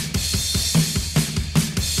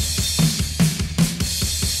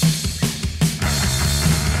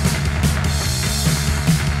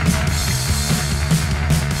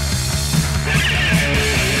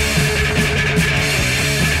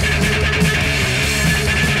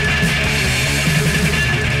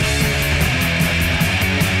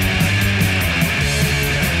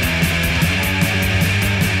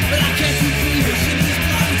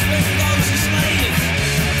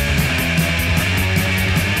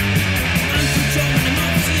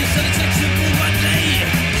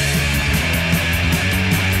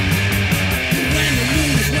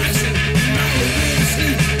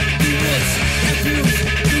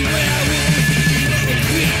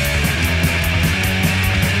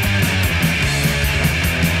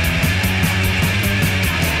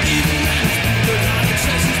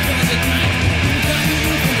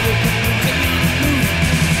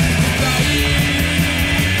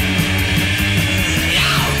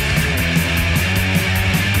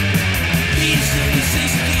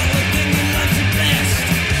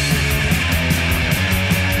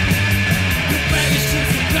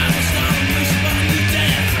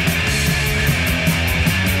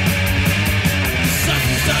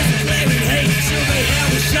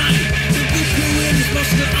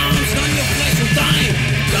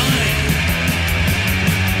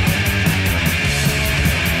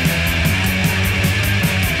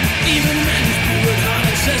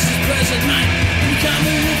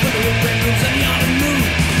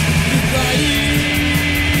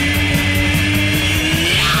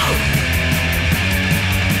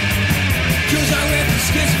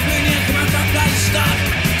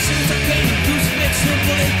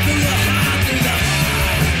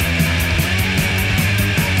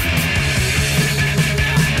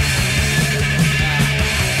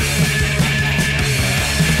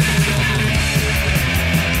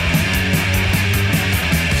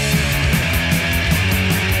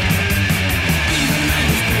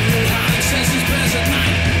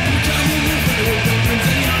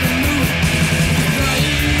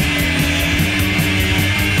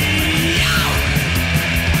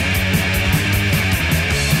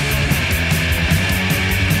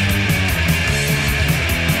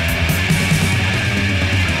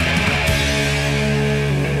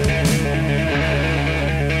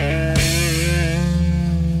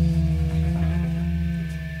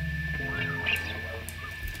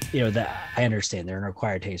 That I understand they're an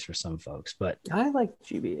acquired taste for some folks, but I like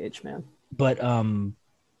GBH, man. But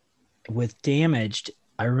with Damaged,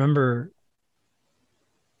 I remember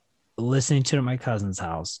listening to it at my cousin's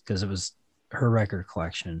house because it was her record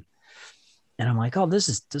collection, and I'm like, oh,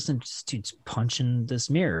 this dude's punching this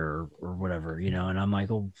mirror or whatever, and I'm like,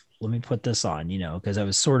 oh, let me put this on, because I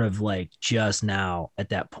was sort of like just now at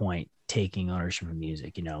that point taking ownership of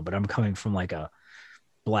music, but I'm coming from like a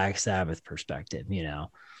Black Sabbath perspective,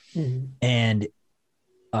 Mm-hmm. And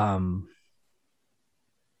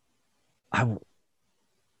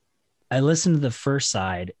I listened to the first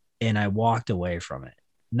side and I walked away from it,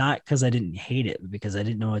 not because I didn't hate it, but because I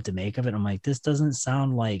didn't know what to make of it. I'm like, this doesn't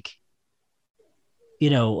sound like,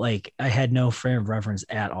 like I had no frame of reference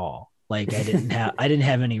at all. Like I didn't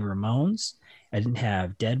have any Ramones. I didn't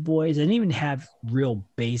have Dead Boys. I didn't even have real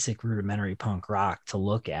basic rudimentary punk rock to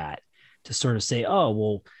look at to sort of say, oh,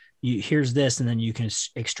 well, here's this, and then you can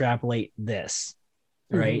extrapolate this,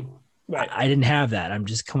 right? Mm-hmm. Right. I didn't have that. I'm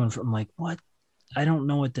just coming from like, what? I don't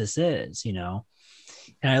know what this is, And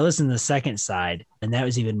I listened to the second side, and that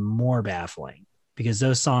was even more baffling because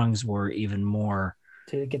those songs were even more.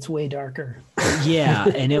 Dude, it gets way darker. Yeah,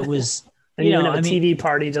 and it was. And you have a TV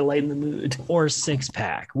party to lighten the mood, or Six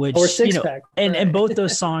Pack, and both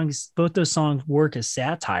those songs work as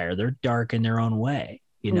satire. They're dark in their own way,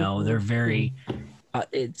 Mm-hmm. They're very.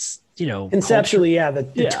 It's conceptually,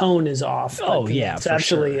 the tone is off.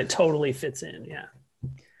 Conceptually, it totally fits in. Yeah,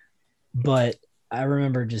 but I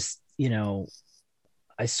remember just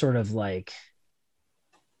I sort of like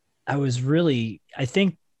I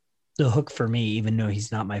think the hook for me, even though he's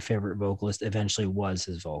not my favorite vocalist, eventually was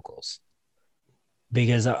his vocals,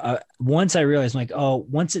 because once I realized, like,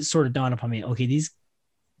 once it sort of dawned upon me, okay, this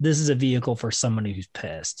is a vehicle for somebody who's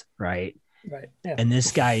pissed, right? Right. Yeah. And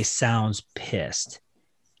this guy sounds pissed.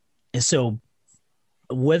 And so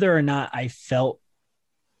whether or not I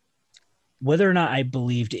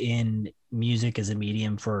believed in music as a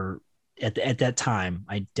medium at that time,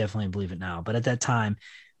 I definitely believe it now, but at that time,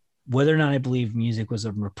 whether or not I believed music was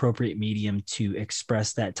an appropriate medium to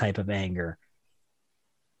express that type of anger,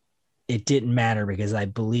 it didn't matter because I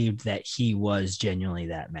believed that he was genuinely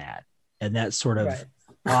that mad. and that sort of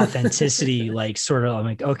Right. authenticity, like sort of, I'm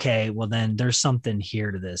like, okay, well then there's something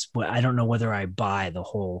here to this, but I don't know whether I buy the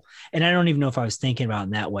whole, and I don't even know if I was thinking about it in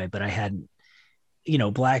that way, but I hadn't,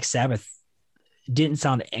 Black Sabbath didn't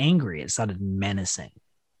sound angry. It sounded menacing,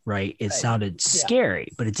 right? It sounded scary,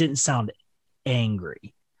 but it didn't sound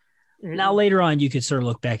angry. Mm-hmm. Now later on, you could sort of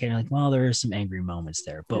look back and you're like, well, there are some angry moments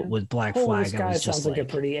there, but with Black Flag, I was just sounds like a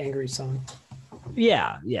pretty angry song.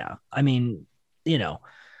 Yeah. I mean,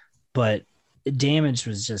 but Damage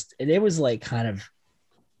was just, it was like kind of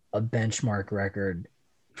a benchmark record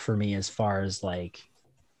for me as far as like,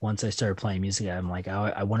 once I started playing music, I'm like,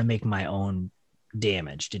 I want to make my own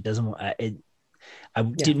Damaged. It doesn't, I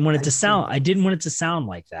didn't want it to sound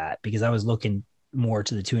like that, because I was looking more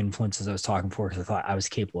to the two influences I was talking for, because I thought I was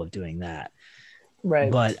capable of doing that.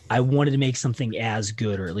 Right. But I wanted to make something as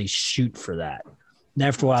good, or at least shoot for that. And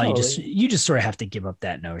after a while, you just sort of have to give up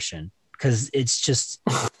that notion, because it's just,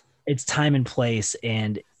 it's time and place.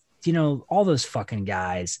 And, all those fucking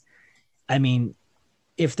guys, I mean,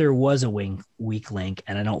 if there was a weak link,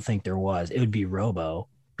 and I don't think there was, it would be Robo.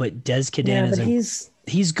 But Des Cadena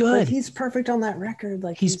he's good. He's perfect on that record.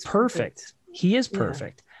 Like he's perfect. He is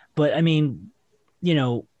perfect. Yeah. But I mean, Des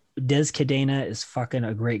Cadena is fucking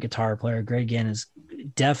a great guitar player. Greg Ginn is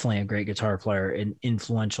definitely a great guitar player and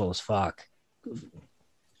influential as fuck,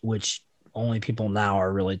 which only people now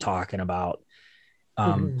are really talking about.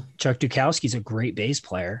 Chuck Dukowski's a great bass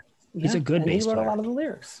player. He's a good bass player. He wrote a lot of the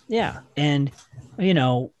lyrics. Yeah. And,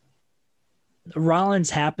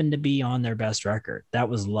 Rollins happened to be on their best record. That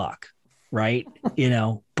was luck, right?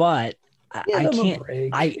 But I can't.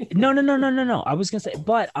 No. I was gonna say,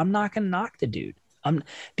 but I'm not gonna knock the dude.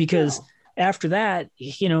 Because after that,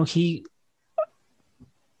 he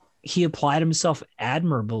applied himself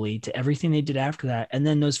admirably to everything they did after that. And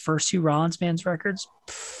then those first two Rollins Bands records,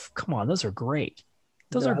 come on, those are great.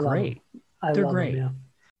 They're great. They're great. Them,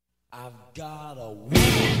 yeah. I've got a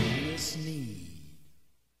womanless need.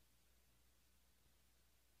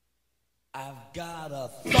 I've got a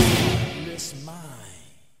thoughtless mind.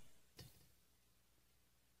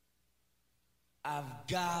 I've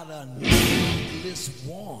got a needless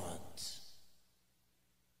want.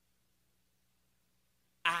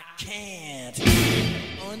 I can't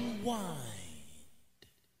unwind.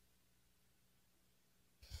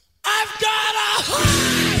 I've got a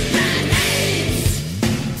heart that aches.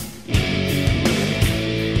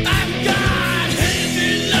 I've got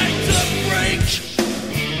heavy like to break.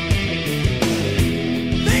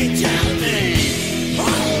 They tell me,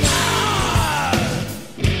 hold on.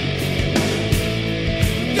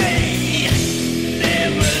 They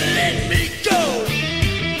never let me go.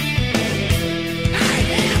 I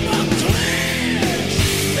am a clenched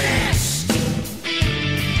fist.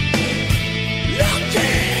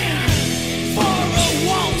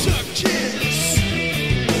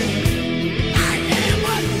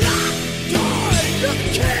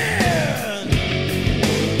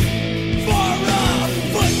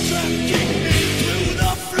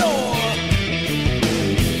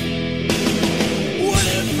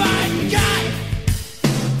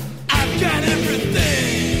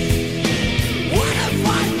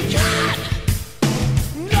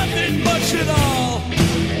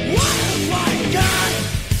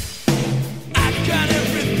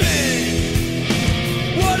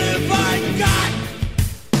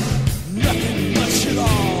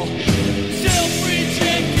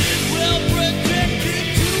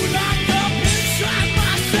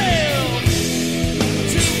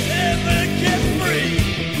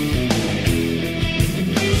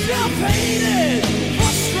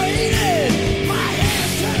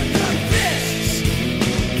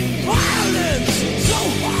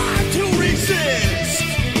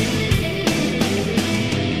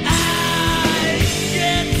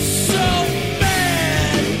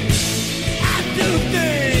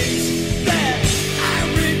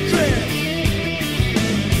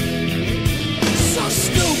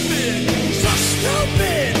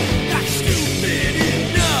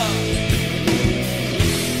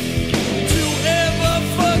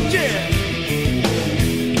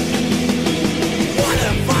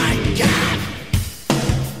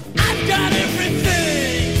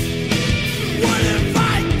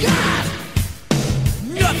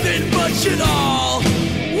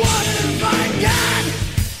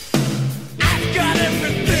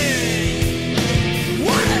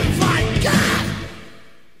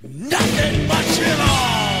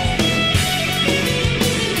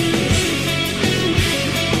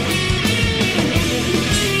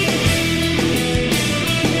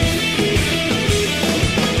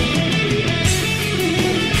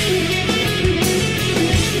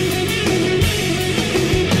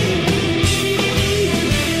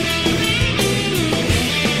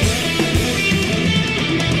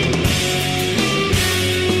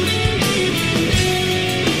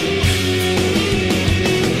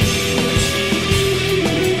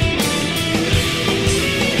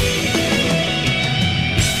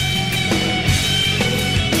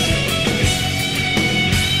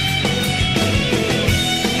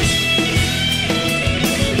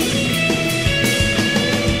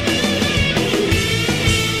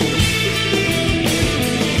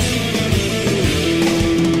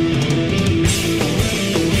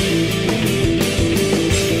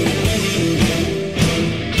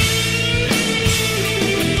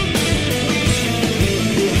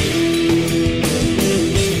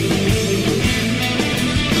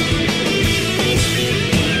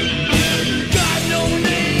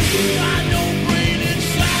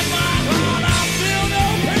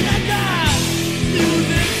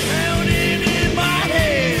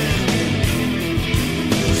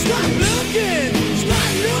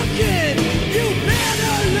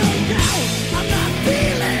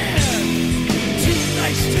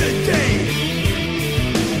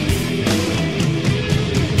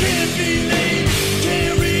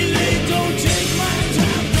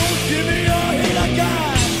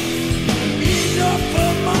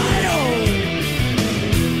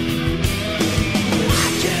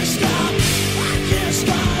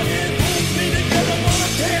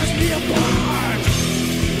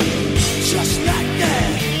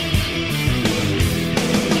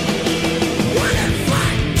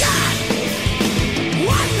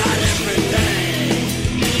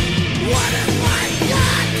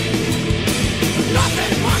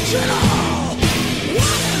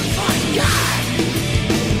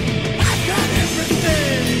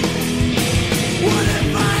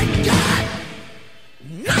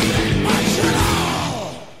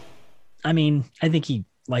 I mean, I think he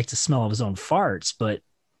likes the smell of his own farts, but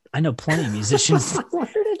I know plenty of musicians. Where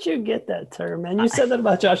did you get that term, man? You said that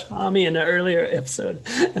about Josh Homme in an earlier episode,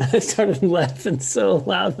 and I started laughing so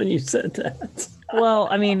loud when you said that. Well,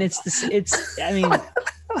 I mean,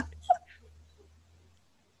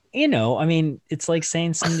 I mean, it's like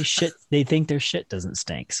saying somebody's shit, they think their shit doesn't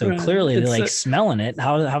stink. So clearly they like smelling it.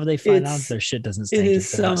 How do they find out their shit doesn't stink? It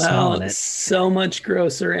is if they're not somehow smelling it? so much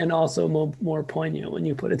grosser and also more poignant when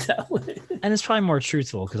you put it that way. And it's probably more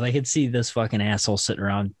truthful because I could see this fucking asshole sitting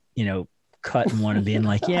around, cutting one and being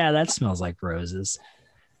like, yeah, that smells like roses.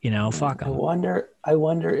 Fuck him. I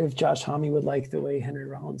wonder if Josh Homme would like the way Henry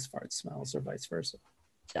Rollins' fart smells or vice versa.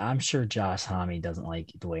 I'm sure Josh Homme doesn't like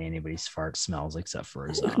the way anybody's fart smells except for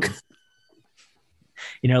his own.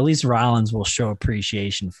 At least Rollins will show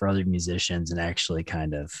appreciation for other musicians and actually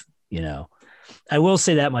kind of, I will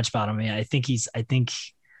say that much about him. I think he's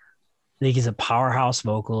a powerhouse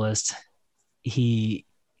vocalist. He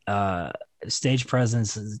stage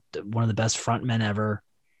presence is one of the best frontmen ever.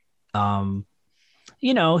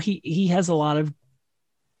 He has a lot of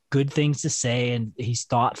good things to say and he's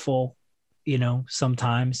thoughtful.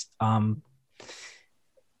 Sometimes, and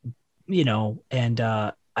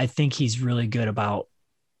I think he's really good about,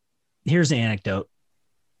 here's an anecdote.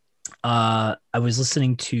 I was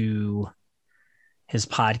listening to his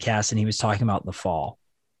podcast and he was talking about The Fall.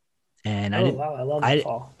 And I love The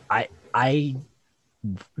Fall. I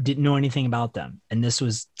didn't know anything about them. And this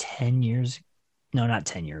was 10 years. No, not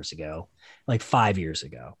 10 years ago, like 5 years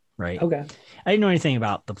ago. Right. Okay. I didn't know anything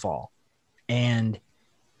about The Fall. And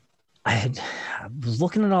I was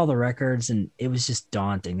looking at all the records and it was just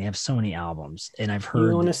daunting. They have so many albums and I've heard.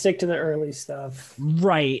 You want to stick to the early stuff.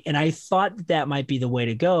 Right. And I thought that might be the way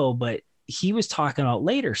to go, but he was talking about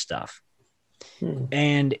later stuff.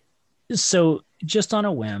 And so just on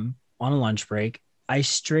a whim, on a lunch break, I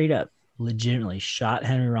straight up legitimately shot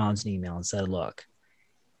Henry Rollins an email and said, look,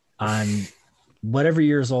 I'm whatever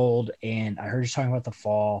years old and I heard you talking about The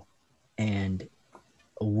Fall and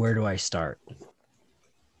where do I start?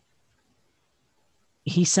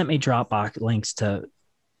 He sent me Dropbox links to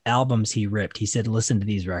albums he ripped. He said, listen to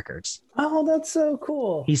these records. Oh, that's so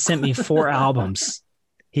cool. He sent me 4 albums.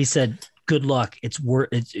 He said, good luck. It's worth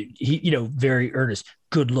it. Very earnest.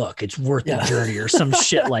 Good luck. It's worth the journey or some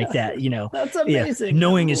shit like that. That's amazing.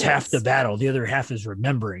 Knowing is half the battle. The other half is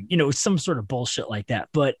remembering, some sort of bullshit like that.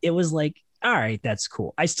 But it was like, all right, that's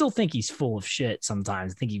cool. I still think he's full of shit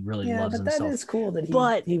sometimes. I think he really loves himself. That is cool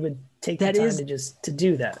that he would take the time to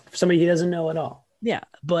do that for somebody he doesn't know at all. Yeah,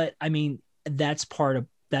 but I mean, that's part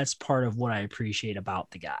of what I appreciate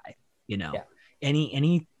about the guy.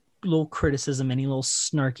 Any little criticism, any little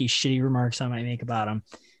snarky, shitty remarks I might make about him,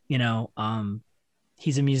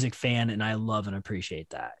 he's a music fan, and I love and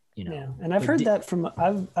appreciate that. Yeah, and I've heard that from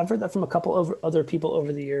a couple of other people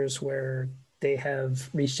over the years where they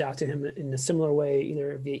have reached out to him in a similar way,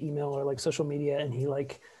 either via email or like social media, and he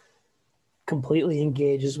like completely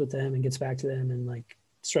engages with them and gets back to them and like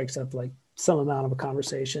strikes up like some amount of a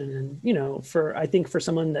conversation. And I think for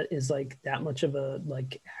someone that is like that much of a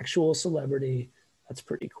like actual celebrity, that's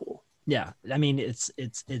pretty cool. Yeah, I mean it's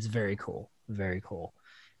very cool, very cool.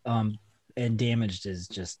 And Damaged is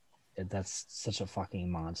just, that's such a fucking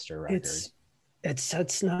monster record.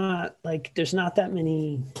 It's not like there's not that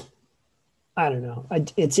many. I don't know.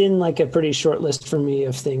 It's in like a pretty short list for me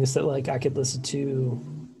of things that like I could listen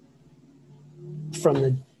to from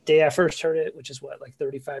the day I first heard it, which is like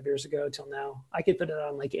 35 years ago till now. I could put it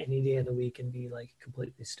on like any day of the week and be like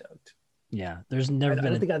completely stoked. Yeah, there's never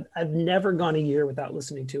been. I've never gone a year without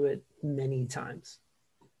listening to it many times.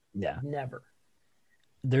 Yeah, never.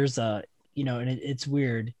 There's and it's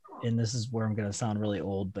weird, and this is where I'm gonna sound really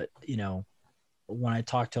old, but when I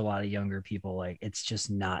talk to a lot of younger people, like it's just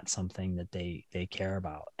not something that they care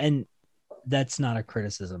about, and that's not a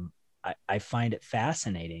criticism. I find it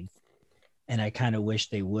fascinating. And I kind of wish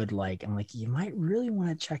they would I'm like, you might really want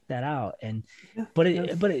to check that out. And, but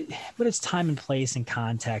it's time and place and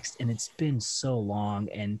context. And it's been so long.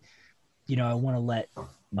 And, I want to let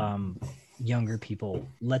younger people,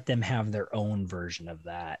 let them have their own version of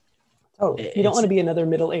that. Oh, you don't want to be another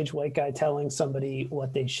middle-aged white guy telling somebody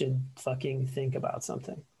what they should fucking think about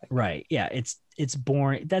something. Right. Yeah. It's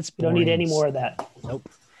boring. That's boring. You don't need any more of that. Nope.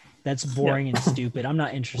 That's boring and stupid. I'm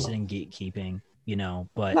not interested in gatekeeping,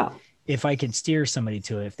 but no. If I could steer somebody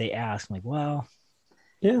to it, if they ask, I'm like, well,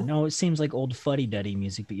 no, it seems like old fuddy-duddy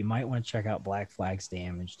music, but you might want to check out Black Flag's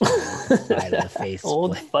Damaged. Side of the Faith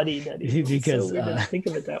old fuddy-duddy. Because so weird to think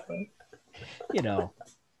of it that way.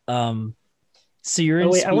 So you're in.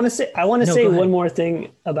 Wait, I want to say one more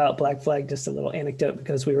thing about Black Flag, just a little anecdote,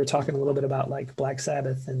 because we were talking a little bit about like Black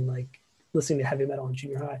Sabbath and like listening to heavy metal in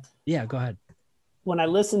junior high. Yeah, go ahead. When I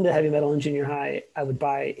listened to heavy metal in junior high, I would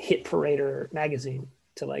buy Hit Parader magazine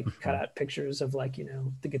to like cut out pictures of like, you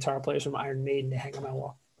know, the guitar players from Iron Maiden to hang on my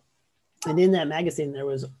wall. And in that magazine, there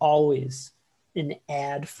was always an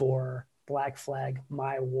ad for Black Flag,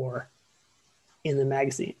 My War in the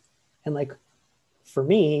magazine. And like, for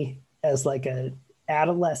me, as like a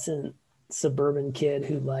adolescent suburban kid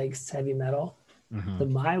who likes heavy metal,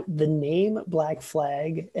 the name Black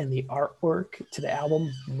Flag and the artwork to the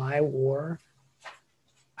album My War,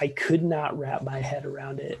 I could not wrap my head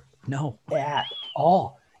around it. No. At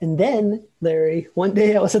all. And then, Larry, one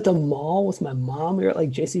day I was at the mall with my mom. We were at like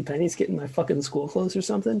JCPenney's getting my fucking school clothes or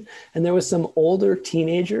something. And there was some older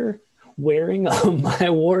teenager wearing a My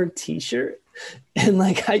War t-shirt. And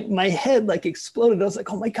like my head like exploded. I was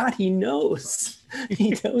like, oh my God, he knows.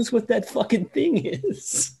 He knows what that fucking thing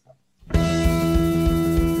is.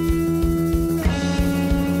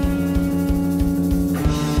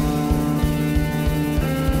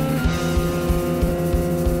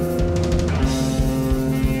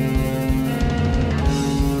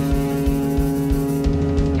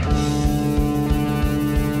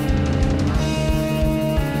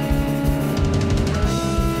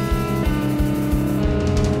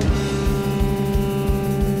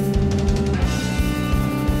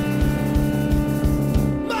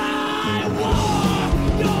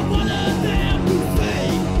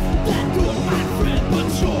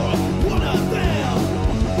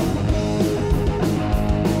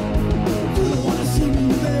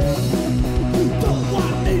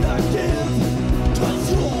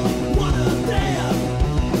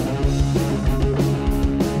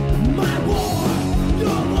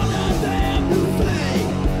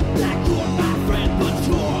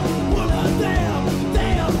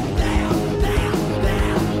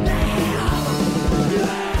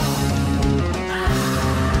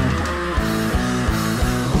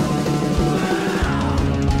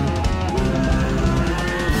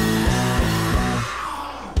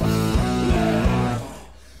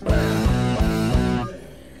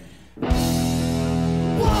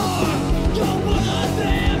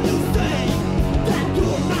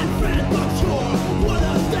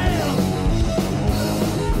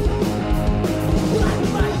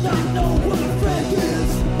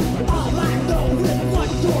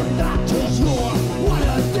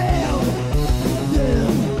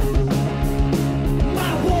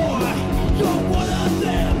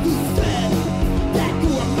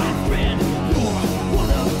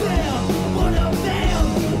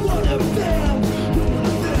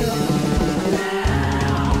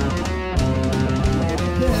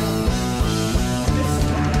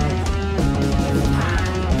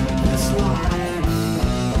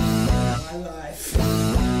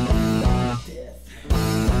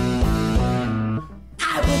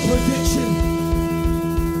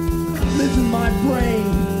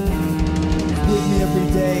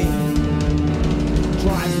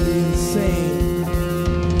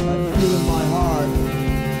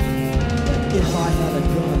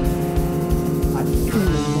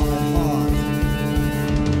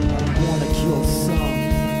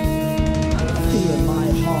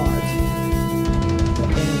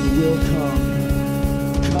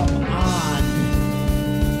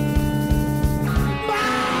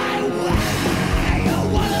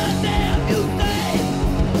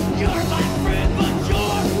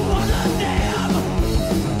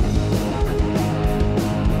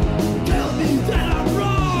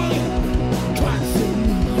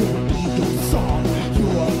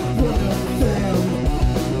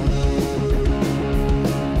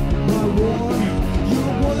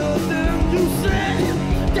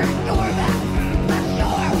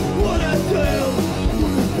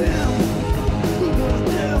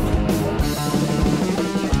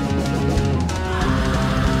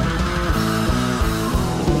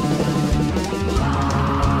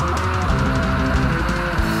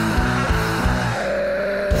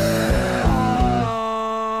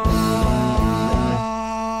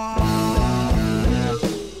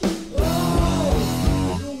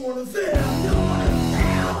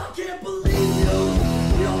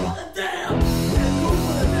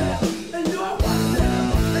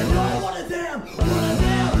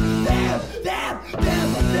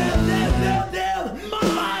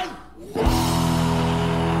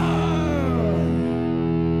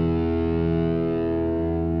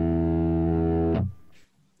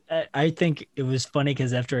 I think it was funny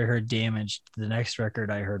because after I heard Damaged, the next record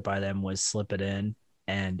I heard by them was Slip It In.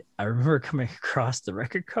 And I remember coming across the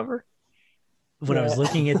record cover when I was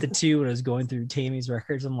looking at the two, when I was going through Tammy's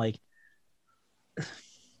records. I'm like,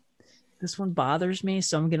 this one bothers me,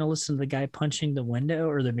 so I'm gonna listen to the guy punching the window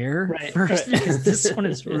or the mirror first right. because this one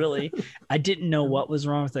is really. I didn't know what was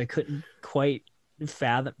wrong with it. I couldn't quite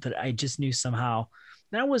fathom, but I just knew somehow.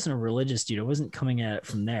 And I wasn't a religious dude. I wasn't coming at it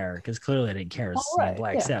from there because clearly I didn't care. It's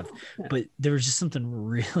Black Sabbath, but there was just something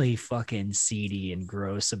really fucking seedy and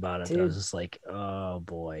gross about it. Dude, I was just like, oh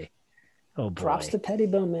boy. Props to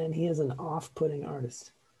Pettibone, man. He is an off-putting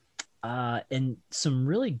artist. And some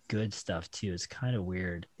really good stuff too. It's kind of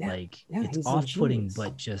weird. It's off-putting,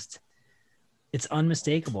 but just it's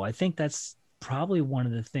unmistakable. I think that's probably one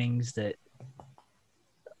of the things that,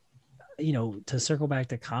 to circle back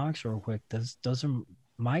to comics real quick, those are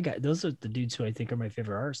my guys. Those are the dudes who I think are my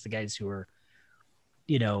favorite artists, the guys who are,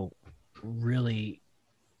 really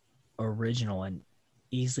original and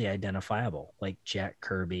easily identifiable, like Jack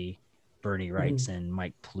Kirby, Bernie Wrightson,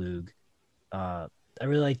 Mike Ploog. I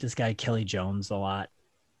really like this guy Kelly Jones a lot.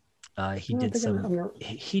 He did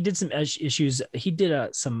some issues. He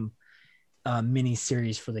did some mini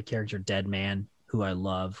series for the character Dead Man, who I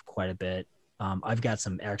love quite a bit. I've got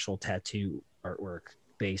some actual tattoo artwork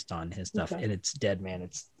based on his stuff, and it's Dead Man.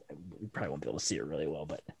 You probably won't be able to see it really well,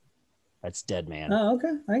 but that's Dead Man. Oh,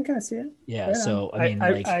 okay. I can kind of see it. Yeah. Right, so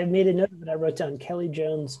I made a note of it. I wrote down Kelly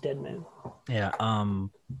Jones, Dead Man. Yeah.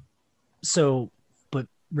 So, but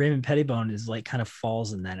Raymond Pettibone is kind of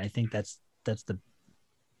falls in that. I think I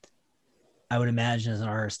would imagine as an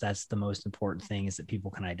artist, that's the most important thing, is that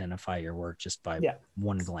people can identify your work just by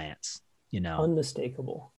one glance,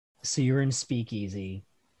 Unmistakable. So you were in Speakeasy,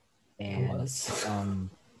 and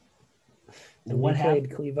and what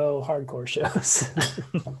played Clevo hardcore shows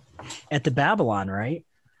at the Babylon, right?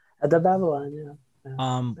 At the Babylon, yeah.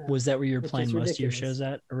 Was that where you were playing most of your shows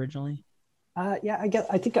at originally? I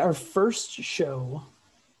think our first show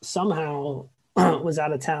somehow was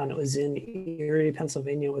out of town. It was in Erie,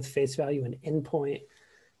 Pennsylvania, with Face Value and Endpoint,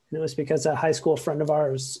 and it was because a high school friend of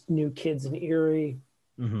ours knew kids in Erie,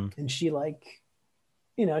 and she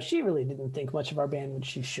she really didn't think much of our band, which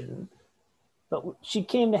she shouldn't. But she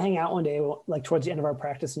came to hang out one day, towards the end of our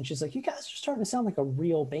practice, and she's like, "You guys are starting to sound like a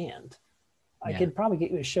real band. I could probably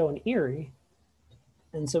get you a show in Erie."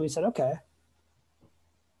 And so we said, "Okay."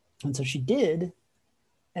 And so she did,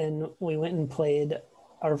 and we went and played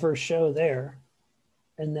our first show there.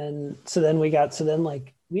 And then we had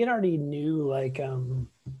already knew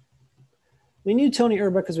we knew Tony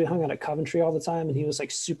Erba because we hung out at Coventry all the time, and he was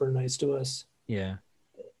super nice to us. Yeah.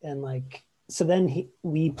 And so then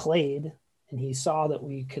we played, and he saw that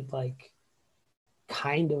we could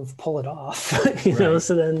kind of pull it off, you know?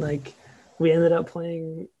 So then we ended up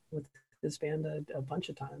playing with this band a bunch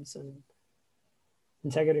of times, and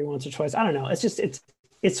Integrity once or twice. I don't know. It's just,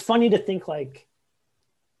 it's funny to think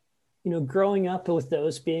growing up with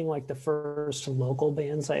those being the first local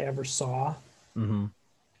bands I ever saw.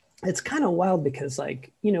 It's kind of wild because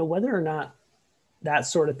whether or not that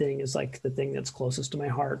sort of thing is the thing that's closest to my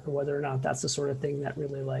heart, or whether or not that's the sort of thing that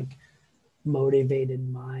really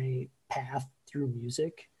motivated my path through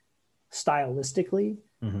music stylistically.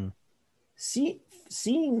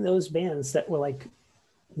 Seeing those bands that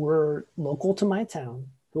were local to my town,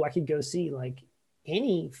 who I could go see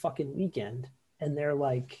any fucking weekend, and they're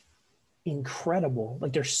incredible.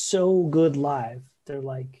 They're so good live. They're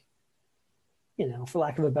for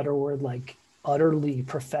lack of a better word, utterly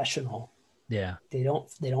professional. Yeah. They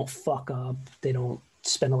don't fuck up. They don't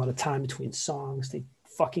spend a lot of time between songs. They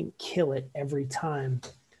fucking kill it every time.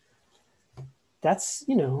 That's,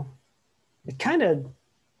 it kind of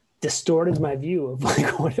distorted my view of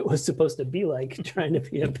what it was supposed to be trying to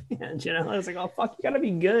be a band. I was like, oh fuck, you gotta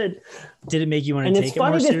be good. Did it make you want to take it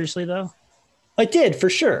more seriously though? It did, for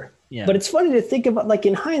sure. Yeah. But it's funny to think about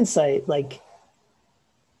in hindsight,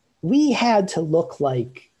 we had to look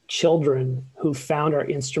like children who found our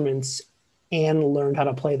instruments and learned how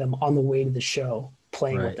to play them on the way to the show,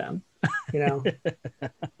 playing with them,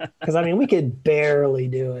 because we could barely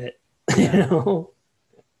do it.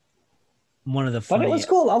 One of the funny, but it was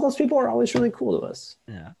cool. All those people were always really cool to us.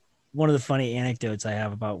 Yeah. One of the funny anecdotes I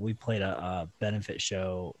have about, we played a benefit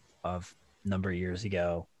show of a number of years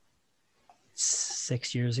ago,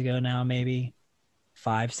 6 years ago now, maybe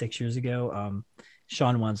 5-6 years ago.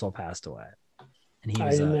 Sean Wenzel passed away, and he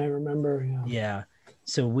was, I remember. Yeah.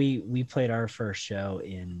 So we played our first show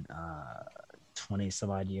in 20 some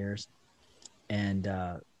odd years, and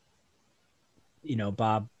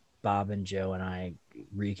Bob and Joe and I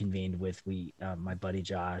reconvened with my buddy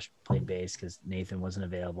Josh played bass because Nathan wasn't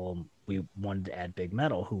available. We wanted to add Big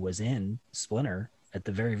Metal, who was in Splinter at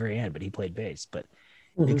the very, very end, but he played bass, but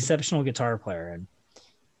exceptional guitar player. And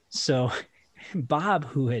so Bob,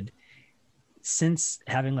 who had since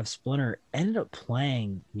having left Splinter, ended up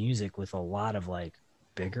playing music with a lot of like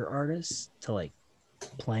bigger artists to like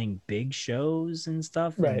playing big shows and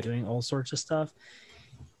stuff and Right. doing all sorts of stuff.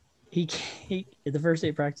 He at the first day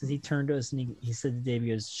of practice, he turned to us and he said to Dave, he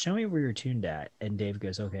goes, "Show me where you're tuned at." And Dave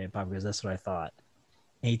goes, "Okay." And Bob goes, "That's what I thought."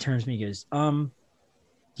 And he turns to me and goes,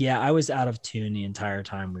 yeah, I was out of tune the entire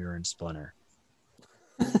time we were in Splinter."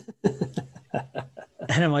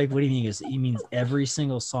 And I'm like, "What do you mean?" He goes, "He means every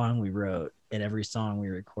single song we wrote and every song we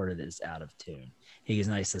recorded is out of tune." He goes,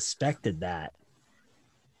 "And I suspected that,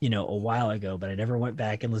 a while ago, but I never went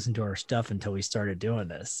back and listened to our stuff until we started doing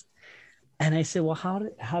this." And I said, "Well, how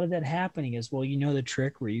did that happen?" He goes, "Well, you know the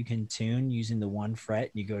trick where you can tune using the one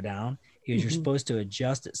fret and you go down?" He goes, "You're supposed to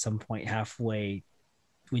adjust at some point halfway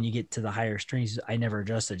when you get to the higher strings." I never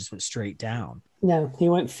adjusted, I just went straight down. No, he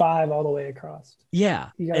went 5 all the way across. Yeah.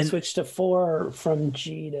 You got to switch to 4 from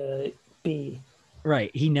G to B. Right.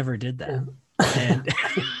 He never did that. Yeah. And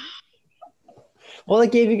well,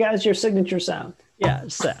 it gave you guys your signature sound. Yeah.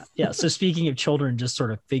 So speaking of children just sort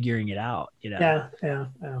of figuring it out, Yeah.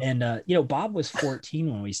 And, Bob was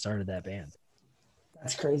 14 when we started that band.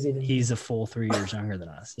 That's crazy. He's a full 3 years younger than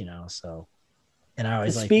us, so, and I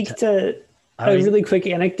always a really quick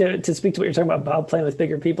anecdote to speak to what you're talking about, Bob playing with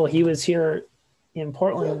bigger people. He was here in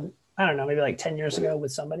Portland, I don't know, maybe like 10 years ago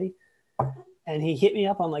with somebody. And he hit me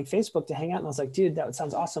up on like Facebook to hang out. And I was like, "Dude, that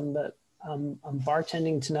sounds awesome. But I'm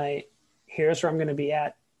bartending tonight. Here's where I'm going to be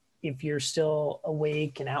at. If you're still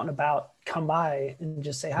awake and out and about, come by and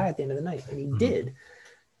just say hi at the end of the night." And he did,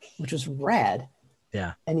 which was rad.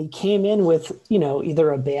 Yeah. And he came in with,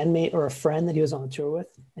 either a bandmate or a friend that he was on the tour with.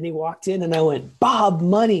 And he walked in and I went, "Bob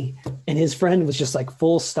Money." And his friend was just like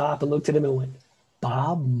full stop and looked at him and went,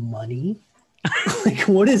 "Bob Money?" Like,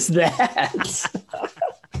 what is that?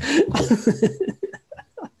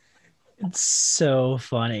 It's so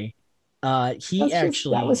funny.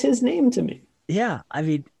 That was his name to me. Yeah. I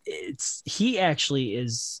mean, he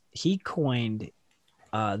coined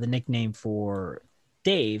the nickname for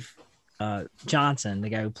Dave Johnson, the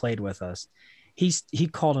guy who played with us. He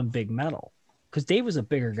called him Big Metal because Dave was a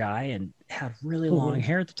bigger guy and had really long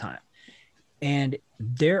hair at the time. And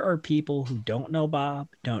there are people who don't know Bob,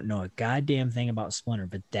 don't know a goddamn thing about Splinter,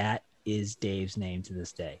 but that is Dave's name to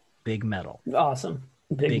this day. Big Metal. Awesome.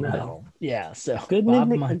 Big Metal. Yeah. So good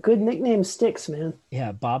nickname sticks, man.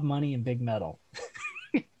 Yeah. Bob Money and Big Metal.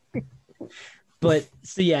 But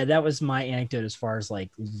so, yeah, that was my anecdote as far as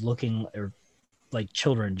like looking or like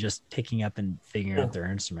children just picking up and figuring out their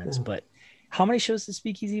instruments. But how many shows does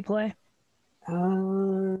Speakeasy play?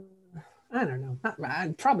 I don't know.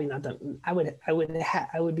 Probably not that.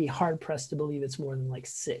 I would be hard pressed to believe it's more than like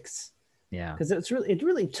 6. Yeah, because it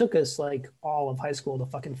really took us like all of high school to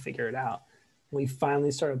fucking figure it out. We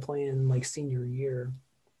finally started playing like senior year,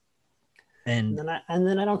 and then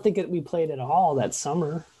I don't think we played at all that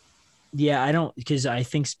summer. Yeah, I don't, because I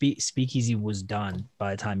think Speakeasy was done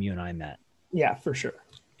by the time you and I met. Yeah, for sure.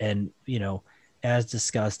 And as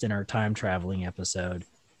discussed in our time traveling episode,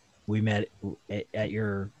 we met at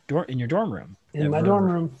your dorm room. In my dorm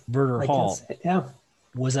room. Verter Hall. Yeah.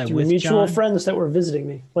 Was I with mutual John? Friends that were visiting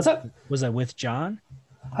me. What's up? Was I with John?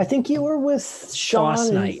 I think you were with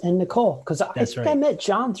Sean and Nicole, because I think I met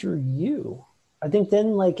John through you. I think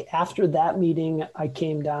then like after that meeting, I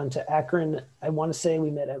came down to Akron. I want to say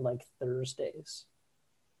we met at like Thursdays.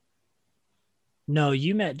 No,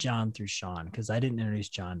 you met John through Sean because I didn't introduce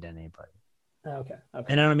John to anybody. Okay.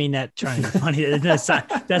 And I don't mean that trying to be funny.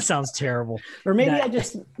 That sounds terrible. Or maybe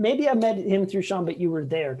I met him through Sean, but you were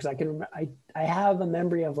there because I can remember. I have a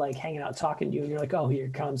memory of like hanging out talking to you, and you're like, "Oh, here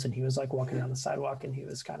it comes," and he was like walking down the sidewalk, and he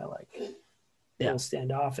was kind of like a little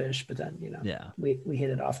standoffish, but then we hit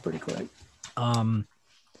it off pretty quick.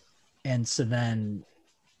 And so then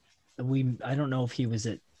I don't know if he was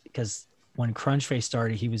because when Crunchface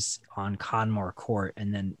started, he was on Conmore Court,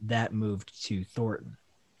 and then that moved to Thornton.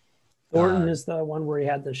 Thornton is the one where he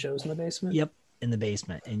had the shows in the basement? Yep, in the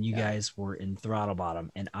basement. And you guys were in Throttle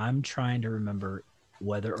Bottom. And I'm trying to remember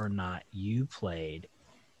whether or not you played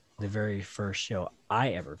the very first show I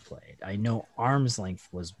ever played. I know Arm's Length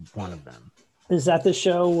was one of them. Is that the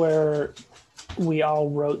show where we all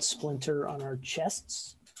wrote Splinter on our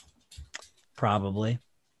chests? Probably.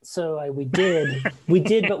 So we did,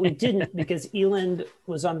 but we didn't because Eland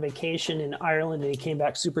was on vacation in Ireland and he came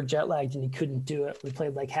back super jet lagged and he couldn't do it. We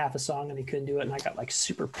played like half a song and he couldn't do it, and I got like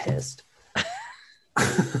super pissed.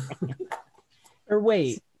 Or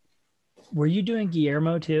wait, were you doing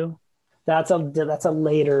Guillermo too? That's a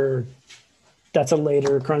later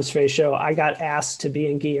Crunchface show. I got asked to be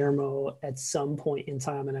in Guillermo at some point in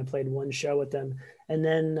time, and I played one show with them. And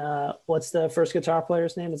then what's the first guitar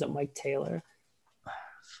player's name? Is it Mike Taylor?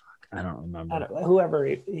 I don't remember. Whoever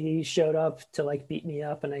he showed up to like beat me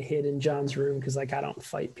up, and I hid in John's room because like I don't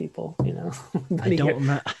fight people, you know. I don't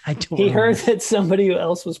remember. He heard that somebody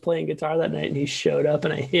else was playing guitar that night, and he showed up,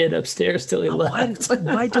 and I hid upstairs till he left.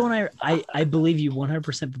 Why don't I believe you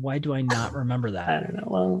 100%, but why do I not remember that? I don't know.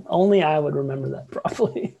 Well, only I would remember that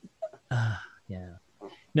probably. Yeah.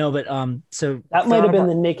 No, but so that might have been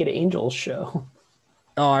the Naked Angels show.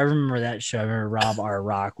 Oh, I remember that show. I remember Rob R.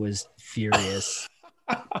 Rock was furious.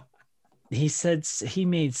 He said he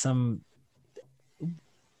made some.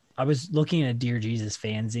 I was looking at a Dear Jesus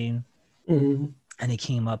fanzine, and he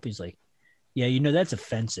came up. He's like, "Yeah, you know that's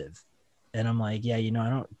offensive," and I'm like, "Yeah, you know I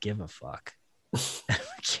don't give a fuck."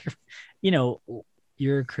 You know,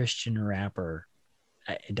 you're a Christian rapper.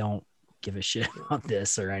 I don't give a shit about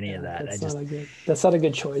this or any of that. That's not a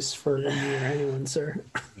good choice for me or anyone, sir.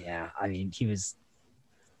 Yeah, I mean he was.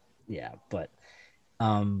 Yeah, but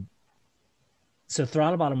so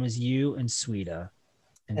Throttle Bottom was you and Sweeta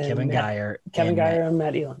and Kevin Geyer and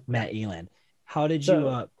Matt Eland. Matt Eland. How did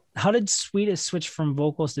Sweeta switch from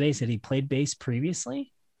vocals to bass? Had he played bass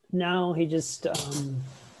previously? No, he just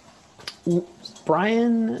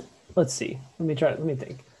Brian, let's see. Let me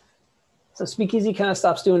think. So Speakeasy kind of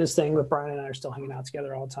stops doing his thing, but Brian and I are still hanging out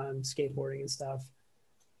together all the time, skateboarding and stuff.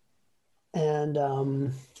 And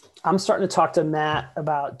I'm starting to talk to Matt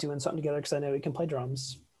about doing something together because I know he can play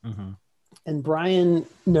drums. Mm-hmm. And Brian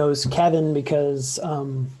knows Kevin because,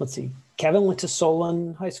 Kevin went to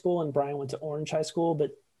Solon High School and Brian went to Orange High School,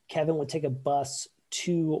 but Kevin would take a bus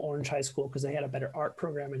to Orange High School because they had a better art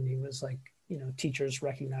program, and he was like, you know, teachers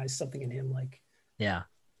recognized something in him, like, yeah,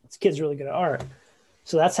 this kid's really good at art.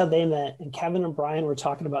 So that's how they met. And Kevin and Brian were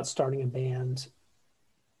talking about starting a band.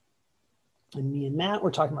 And me and Matt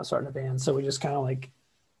were talking about starting a band. So we just kind of like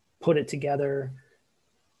put it together.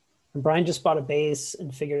 And Brian just bought a bass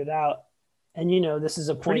and figured it out. And, you know, this is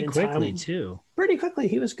a point in time. Pretty quickly.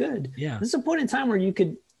 He was good. Yeah. This is a point in time where you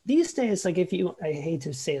could, these days, like I hate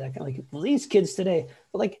to say that, like these kids today,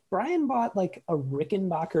 but like Brian bought like a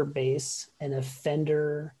Rickenbacker bass and a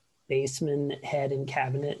Fender Bassman head and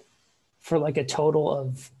cabinet for like a total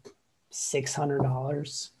of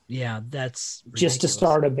 $600. Yeah, that's ridiculous. Just to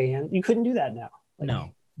start a band. You couldn't do that now. Like,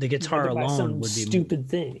 no, the guitar alone would be stupid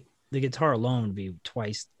thing. The guitar alone would be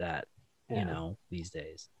twice that, you know, these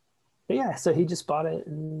days. But yeah, so he just bought it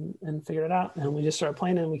and figured it out, and we just started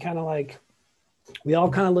playing. And we all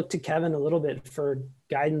kind of looked to Kevin a little bit for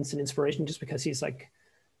guidance and inspiration, just because he's like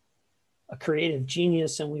a creative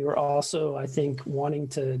genius, and we were also, I think, wanting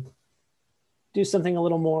to do something a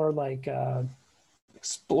little more like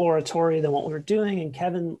exploratory than what we were doing. And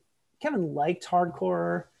Kevin liked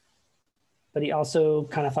hardcore, but he also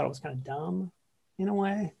kind of thought it was kind of dumb in a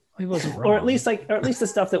way. He wasn't wrong. or at least the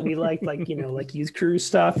stuff that we liked, like, you know, like Youth Crew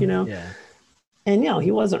stuff, you know. Yeah. And, you know,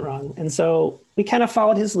 he wasn't wrong. And so we kind of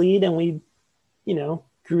followed his lead, and we, you know,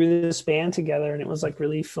 grew this band together, and it was like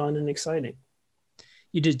really fun and exciting.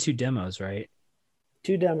 You did 2 demos, right?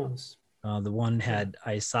 2 demos. The one had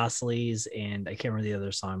Isosceles, and I can't remember the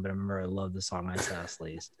other song, but I remember I loved the song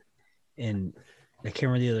Isosceles. And I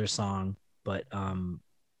can't remember the other song, but and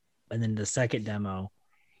then the second demo,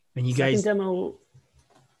 and you guys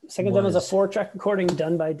second demo is a 4-track recording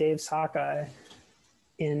done by Dave Sockeye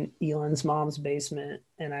in Elon's mom's basement,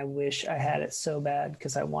 and I wish I had it so bad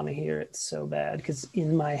because I want to hear it so bad, because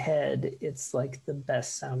in my head it's like the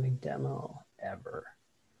best sounding demo ever.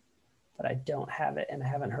 But I don't have it, and I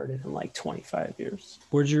haven't heard it in like 25 years.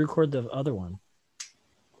 Where'd you record the other one?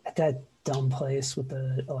 At that dumb place with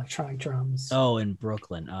the electronic drums. Oh, in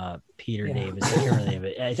Brooklyn. Peter Davis. I can't remember the name of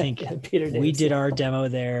it. I think Peter Davis, we did our demo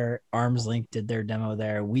there. Arms Link did their demo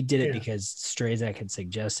there. We did it because Strazak had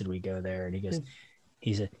suggested we go there, and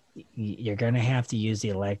he said, "You're gonna have to use the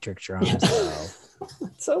electric drums." Though.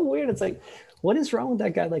 It's so weird. It's like, what is wrong with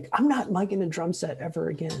that guy? Like, I'm not miking a drum set ever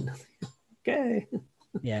again. Okay.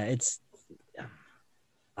 Yeah, it's.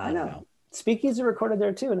 I don't know. Speakeasy recorded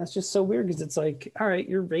there too, and that's just so weird because it's like, all right,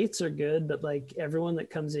 your rates are good, but like everyone that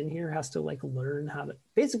comes in here has to like learn how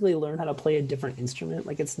to play a different instrument.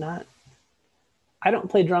 Like, it's not. I don't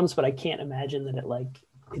play drums, but I can't imagine that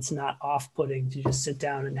it's not off-putting to just sit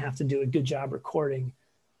down and have to do a good job recording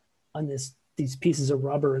on these pieces of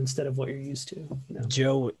rubber instead of what you're used to. You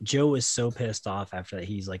know? Joe was so pissed off after that.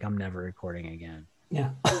 He's like, I'm never recording again.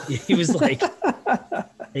 Yeah, he was like,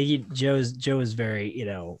 Joe is very, you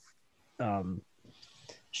know,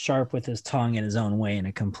 sharp with his tongue in his own way, in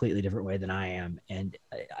a completely different way than I am. And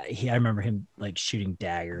I remember him like shooting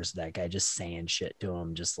daggers. That guy just saying shit to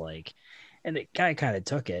him, just like, and the guy kind of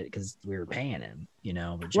took it because we were paying him, you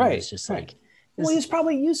know. But Joe was just like, well, he's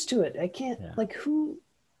probably used to it. I can't like who.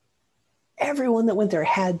 everyone that went there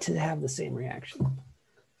had to have the same reaction.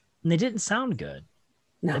 And they didn't sound good.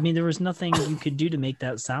 No. I mean, there was nothing you could do to make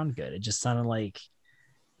that sound good. It just sounded like,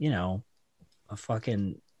 a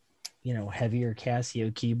fucking, heavier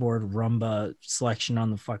Casio keyboard rumba selection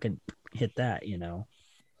on the fucking hit that, Yeah.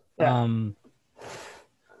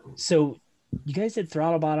 So you guys did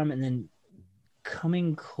Throttle Bottom, and then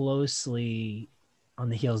coming closely on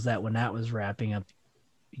the heels of that, when that was wrapping up,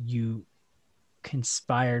 you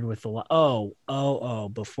conspired with a lot.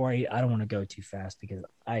 Before I don't want to go too fast because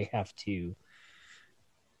I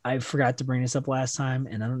forgot to bring this up last time,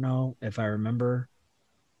 and I don't know if I remember.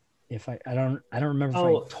 I don't remember if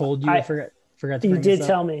I told you. I forgot to bring you did this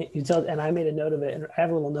tell up. me. And I made a note of it, and I have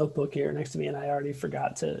a little notebook here next to me, and I already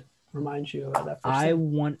forgot to remind you about that. I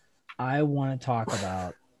want to talk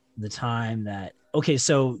about the time that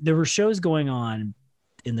so there were shows going on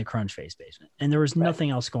in the Crunch Face basement, and there was nothing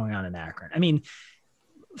else going on in Akron. I mean,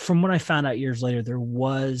 from what I found out years later, there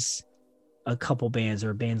was a couple bands,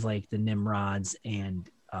 or bands like the Nimrods and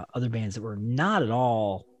other bands that were not at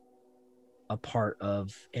all a part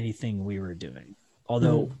of anything we were doing.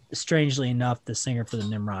 Although, strangely enough, the singer for the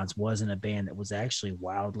Nimrods was in a band that was actually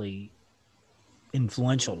wildly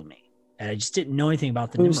influential to me. And I just didn't know anything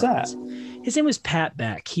about the Who's Nimrods. that? His name was Pat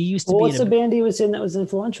Beck. He used to be what's the band he was in that was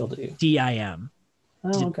influential to you? DIM.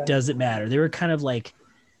 Oh, okay. Doesn't matter. They were kind of like,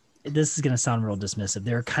 this is going to sound real dismissive.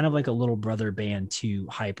 They were kind of like a little brother band to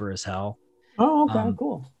Hyper as Hell. Oh, okay,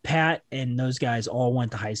 cool. Pat and those guys all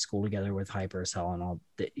went to high school together with Hyper as Hell and all,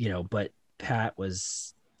 but Pat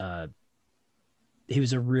was,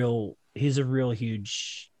 he's a real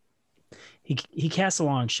huge, he cast a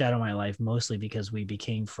long shadow in my life, mostly because we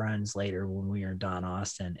became friends later when we were in Don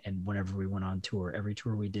Austin, and whenever we went on tour, every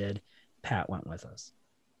tour we did, Pat went with us.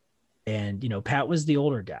 And, Pat was the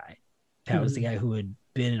older guy. Pat was the guy who had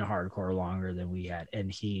been in hardcore longer than we had,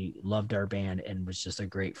 and he loved our band and was just a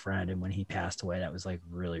great friend. And when he passed away, that was like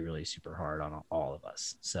really, really super hard on all of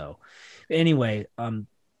us. So anyway,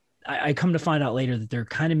 I come to find out later that there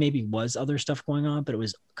kind of maybe was other stuff going on, but it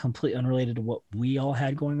was completely unrelated to what we all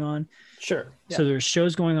had going on. Sure. Yeah. So there's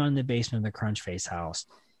shows going on in the basement of the Crunch Face house,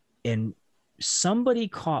 and somebody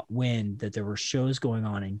caught wind that there were shows going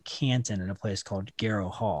on in Canton in a place called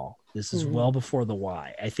Garrow Hall. This is well before the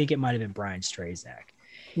Y. I think it might have been Brian Strazak.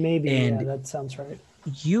 Maybe. Yeah, that sounds right.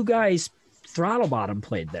 You guys, Throttle Bottom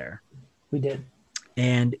played there. We did.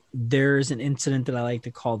 And there's an incident that I like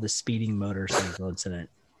to call the speeding motorcycle incident.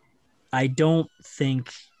 I don't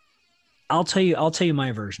think I'll tell you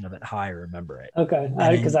my version of it, how I remember it. Okay.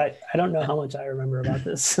 Because I don't know how much I remember about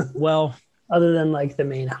this. Well, other than like the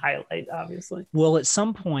main highlight, obviously. Well, at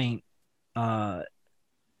some point, Elian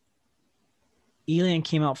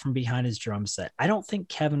came out from behind his drum set. I don't think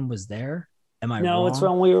Kevin was there. Am I wrong? No, it's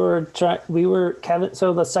when we were Kevin.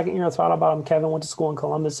 So the second year of Throttle Bottom, Kevin went to school in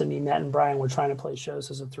Columbus, and me, Matt, and Brian were trying to play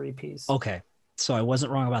shows as a 3-piece. Okay. So I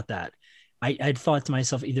wasn't wrong about that. I'd thought to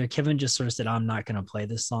myself, either Kevin just sort of said, I'm not going to play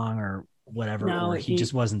this song or whatever, or he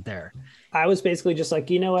just wasn't there. I was basically just like,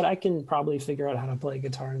 you know what? I can probably figure out how to play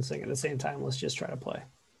guitar and sing at the same time. Let's just try to play.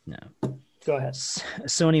 No. Go ahead.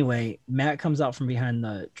 So anyway, Matt comes out from behind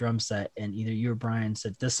the drum set, and either you or Brian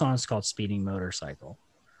said, this song's called Speeding Motorcycle.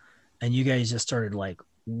 And you guys just started like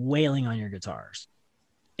wailing on your guitars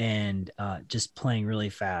and just playing really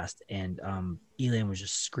fast. And Elian was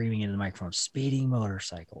just screaming into the microphone, speeding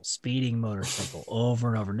motorcycle, over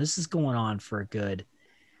and over. And this is going on for a good,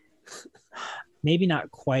 maybe not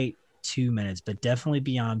quite 2 minutes, but definitely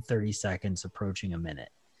beyond 30 seconds, approaching a minute.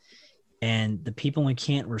 And the people in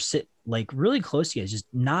Canton were sitting like really close to you guys, just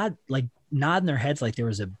nodding their heads like there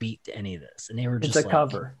was a beat to any of this. And they were just it's a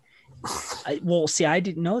cover. I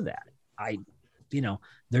didn't know that.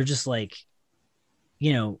 They're just like,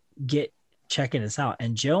 get checking us out.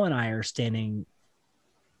 And Joe and I are standing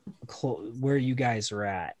where you guys are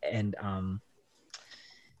at. And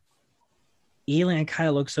Elian kind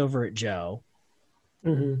of looks over at Joe,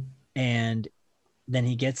 and then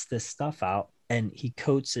he gets this stuff out and he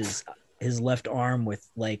coats his left arm with,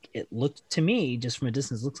 like, it looked to me just from a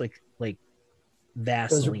distance, looks like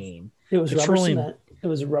Vaseline. It was rubber cement. It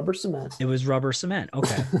was rubber cement. It was rubber cement.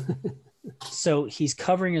 Okay. So he's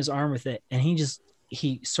covering his arm with it, and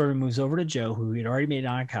he sort of moves over to Joe, who he'd already made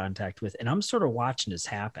eye contact with, and I'm sort of watching this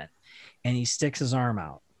happen. And he sticks his arm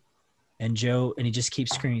out, and he just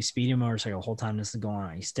keeps screaming speeding motorcycle the whole time this is going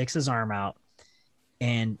on. He sticks his arm out,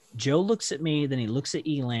 and Joe looks at me, then he looks at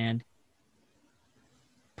Eland,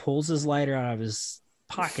 pulls his lighter out of his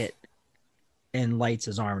pocket and lights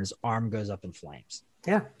his arm, and his arm goes up in flames.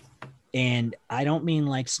 Yeah. And I don't mean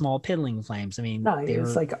like small piddling flames. I mean,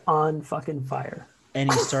 it's like on fucking fire.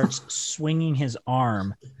 And he starts swinging his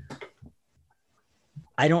arm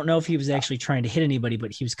I don't know if he was actually trying to hit anybody,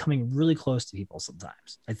 but he was coming really close to people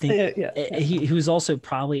sometimes. I think he was also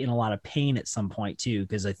probably in a lot of pain at some point too,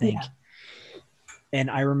 because I think,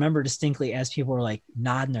 and I remember distinctly as people were like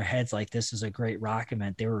nodding their heads like this is a great rock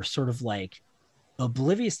event, they were sort of like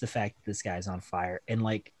oblivious to the fact that this guy's on fire, and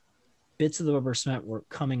like bits of the rubber cement were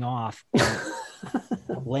coming off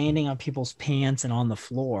and landing on people's pants and on the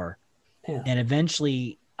floor. And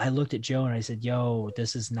eventually I looked at Joe and I said, yo,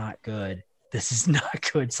 this is not good. This is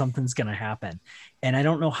not good. Something's going to happen. And I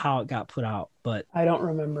don't know how it got put out, but I don't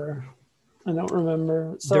remember. So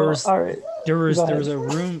there was, all right. There was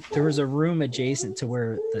a room adjacent to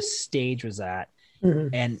where the stage was at.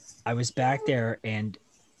 And I was back there and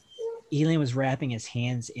Elian was wrapping his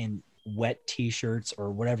hands in wet t-shirts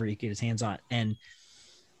or whatever he could get his hands on. And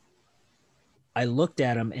I looked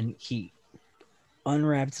at him and he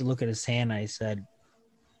unwrapped to look at his hand. I said,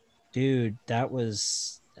 dude,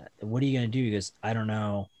 what are you going to do? He goes, I don't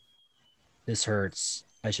know. This hurts.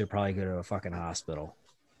 I should probably go to a fucking hospital.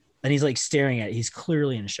 And he's like staring at it. He's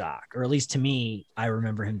clearly in shock, or at least to me, I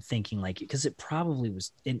remember him thinking like, because it probably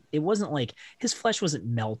was, it wasn't like his flesh wasn't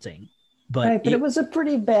melting, but it was a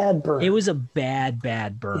pretty bad burn. It was a bad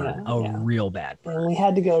burn, real bad burn. And we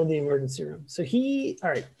had to go to the emergency room. So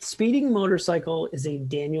Speeding Motorcycle is a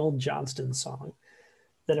Daniel Johnston song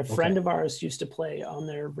that a friend of ours used to play on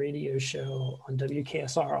their radio show on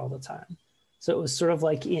WKSR all the time. So it was sort of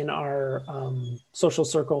like in our social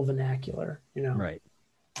circle vernacular, you know? Right.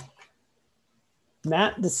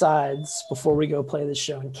 Matt decides before we go play this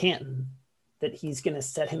show in Canton that he's going to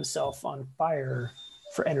set himself on fire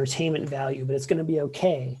for entertainment value, but it's going to be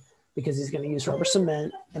okay because he's going to use rubber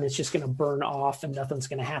cement and it's just going to burn off and nothing's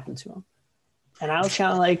going to happen to him. And I was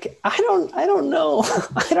kind of like, I don't know.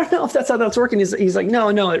 I don't know if that's how that's working. He's like, no,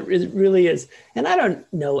 it really is. And I don't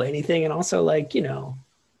know anything. And also like, you know,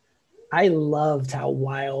 I loved how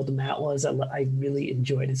wild Matt was. I really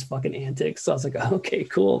enjoyed his fucking antics. So I was like, okay,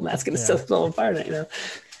 cool. Matt's going to set himself on fire now, you know?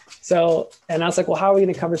 So, and I was like, well, how are we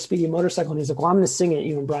going to cover Speedy Motorcycle? And he's like, well, I'm going to sing it.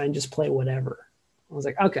 You and Brian just play whatever. I was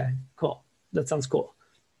like, okay, cool. That sounds cool.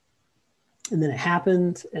 And then it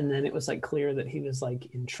happened. And then it was like clear that he was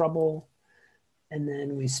like in trouble. And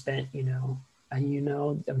then we spent,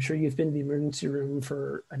 I'm sure you've been to the emergency room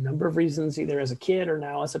for a number of reasons, either as a kid or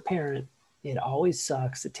now as a parent. It always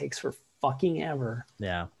sucks. It takes for fucking ever.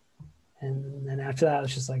 Yeah. And then after that, I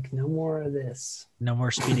was just like, no more of this. No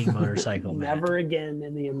more Speeding Motorcycle. Never again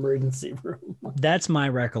in the emergency room. That's my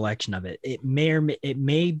recollection of it. It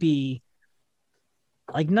may be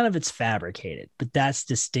like none of it's fabricated, but that's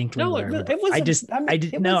distinctly. No,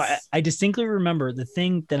 I distinctly remember the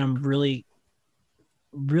thing that I'm really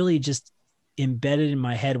just embedded in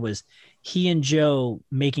my head was he and Joe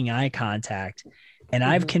making eye contact. And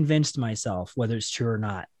I've convinced myself, whether it's true or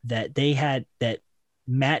not, that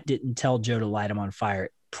Matt didn't tell Joe to light him on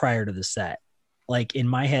fire prior to the set. Like in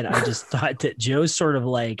my head, I just thought that Joe sort of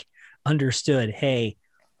like understood, hey,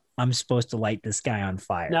 I'm supposed to light this guy on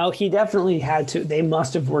fire. No, he definitely had to. They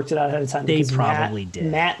must have worked it out ahead of time. They probably did.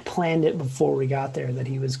 Matt planned it before we got there that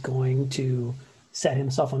he was going to set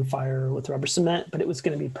himself on fire with rubber cement, but it was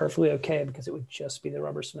going to be perfectly okay because it would just be the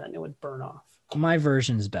rubber cement and it would burn off. My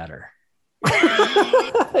version's better.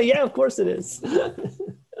 Yeah, of course it is.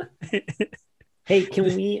 Hey, can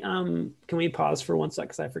we pause for 1 sec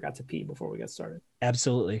because I forgot to pee before we get started?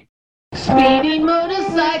 Absolutely. Speedy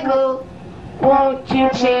motorcycle, won't you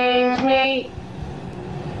change me?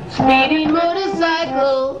 Speedy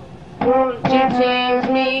motorcycle, won't you change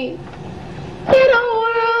me? In a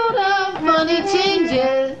world of funny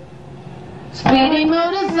changes, speedy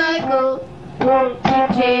motorcycle, won't you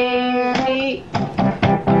change me?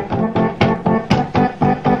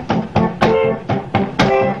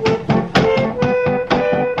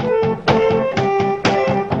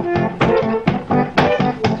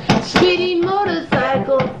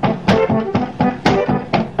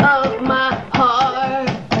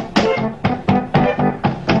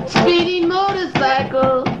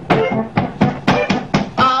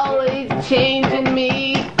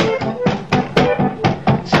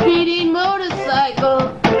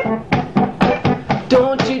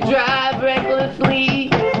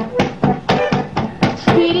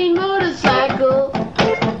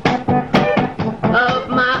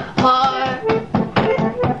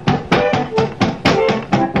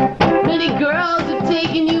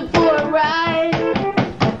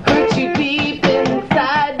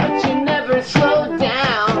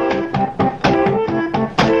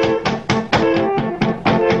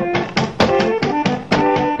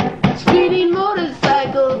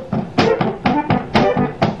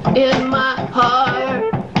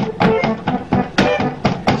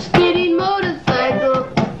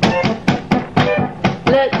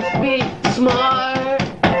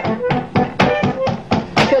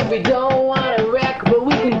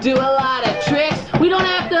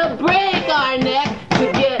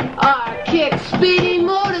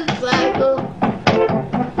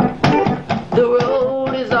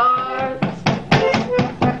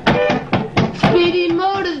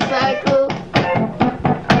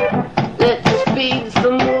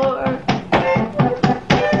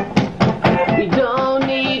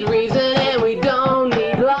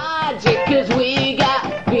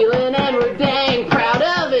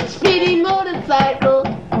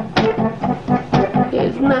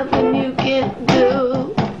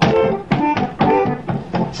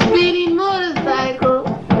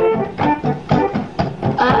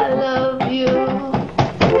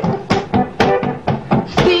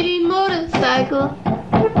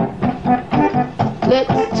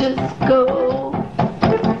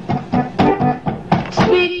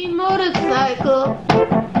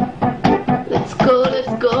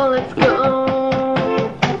 Oh, let's go.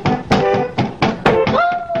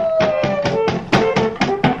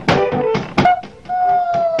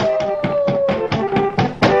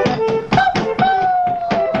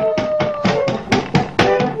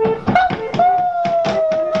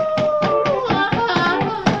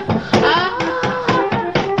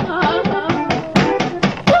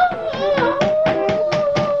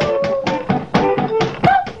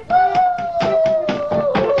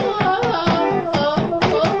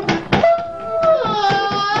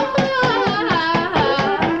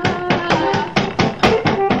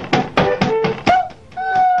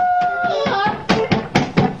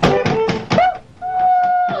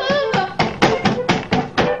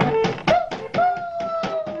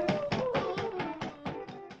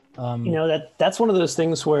 You know, that's one of those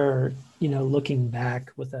things where, you know, looking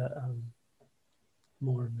back with a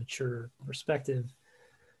more mature perspective,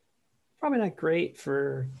 probably not great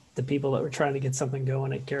for the people that were trying to get something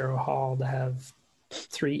going at Garrow Hall to have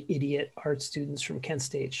 3 idiot art students from Kent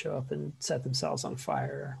State show up and set themselves on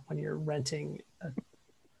fire when you're renting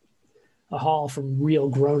a hall from real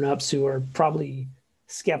grown-ups who are probably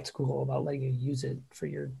skeptical about letting you use it for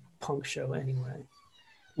your punk show anyway.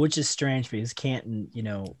 Which is strange because Canton, you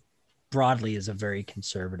know, broadly is a very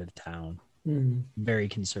conservative town. Very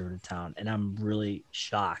conservative town. And I'm really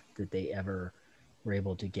shocked that they ever were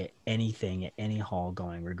able to get anything at any hall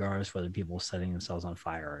going, regardless whether people were setting themselves on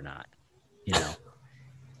fire or not. You know,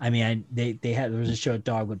 I mean, there was a show at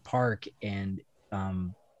Dogwood Park, and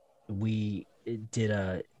we did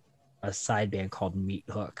a side band called Meat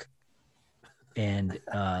Hook. And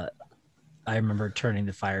I remember turning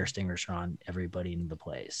the fire extinguisher on everybody in the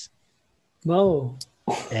place. Whoa.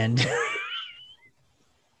 And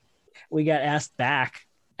we got asked back,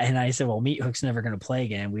 and I said, well, Meat Hook's never going to play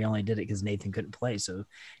again. We only did it because Nathan couldn't play. So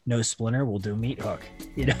no Splinter, we'll do Meat Hook.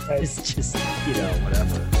 You know, it's just, you know,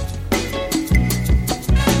 whatever.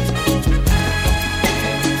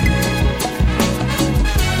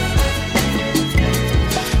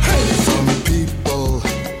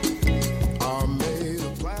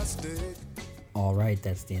 All right,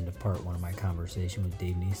 that's the end of part 1 of my conversation with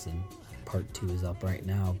Dave Neeson. Part 2 is up right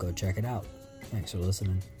now. Go check it out. Thanks for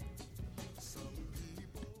listening.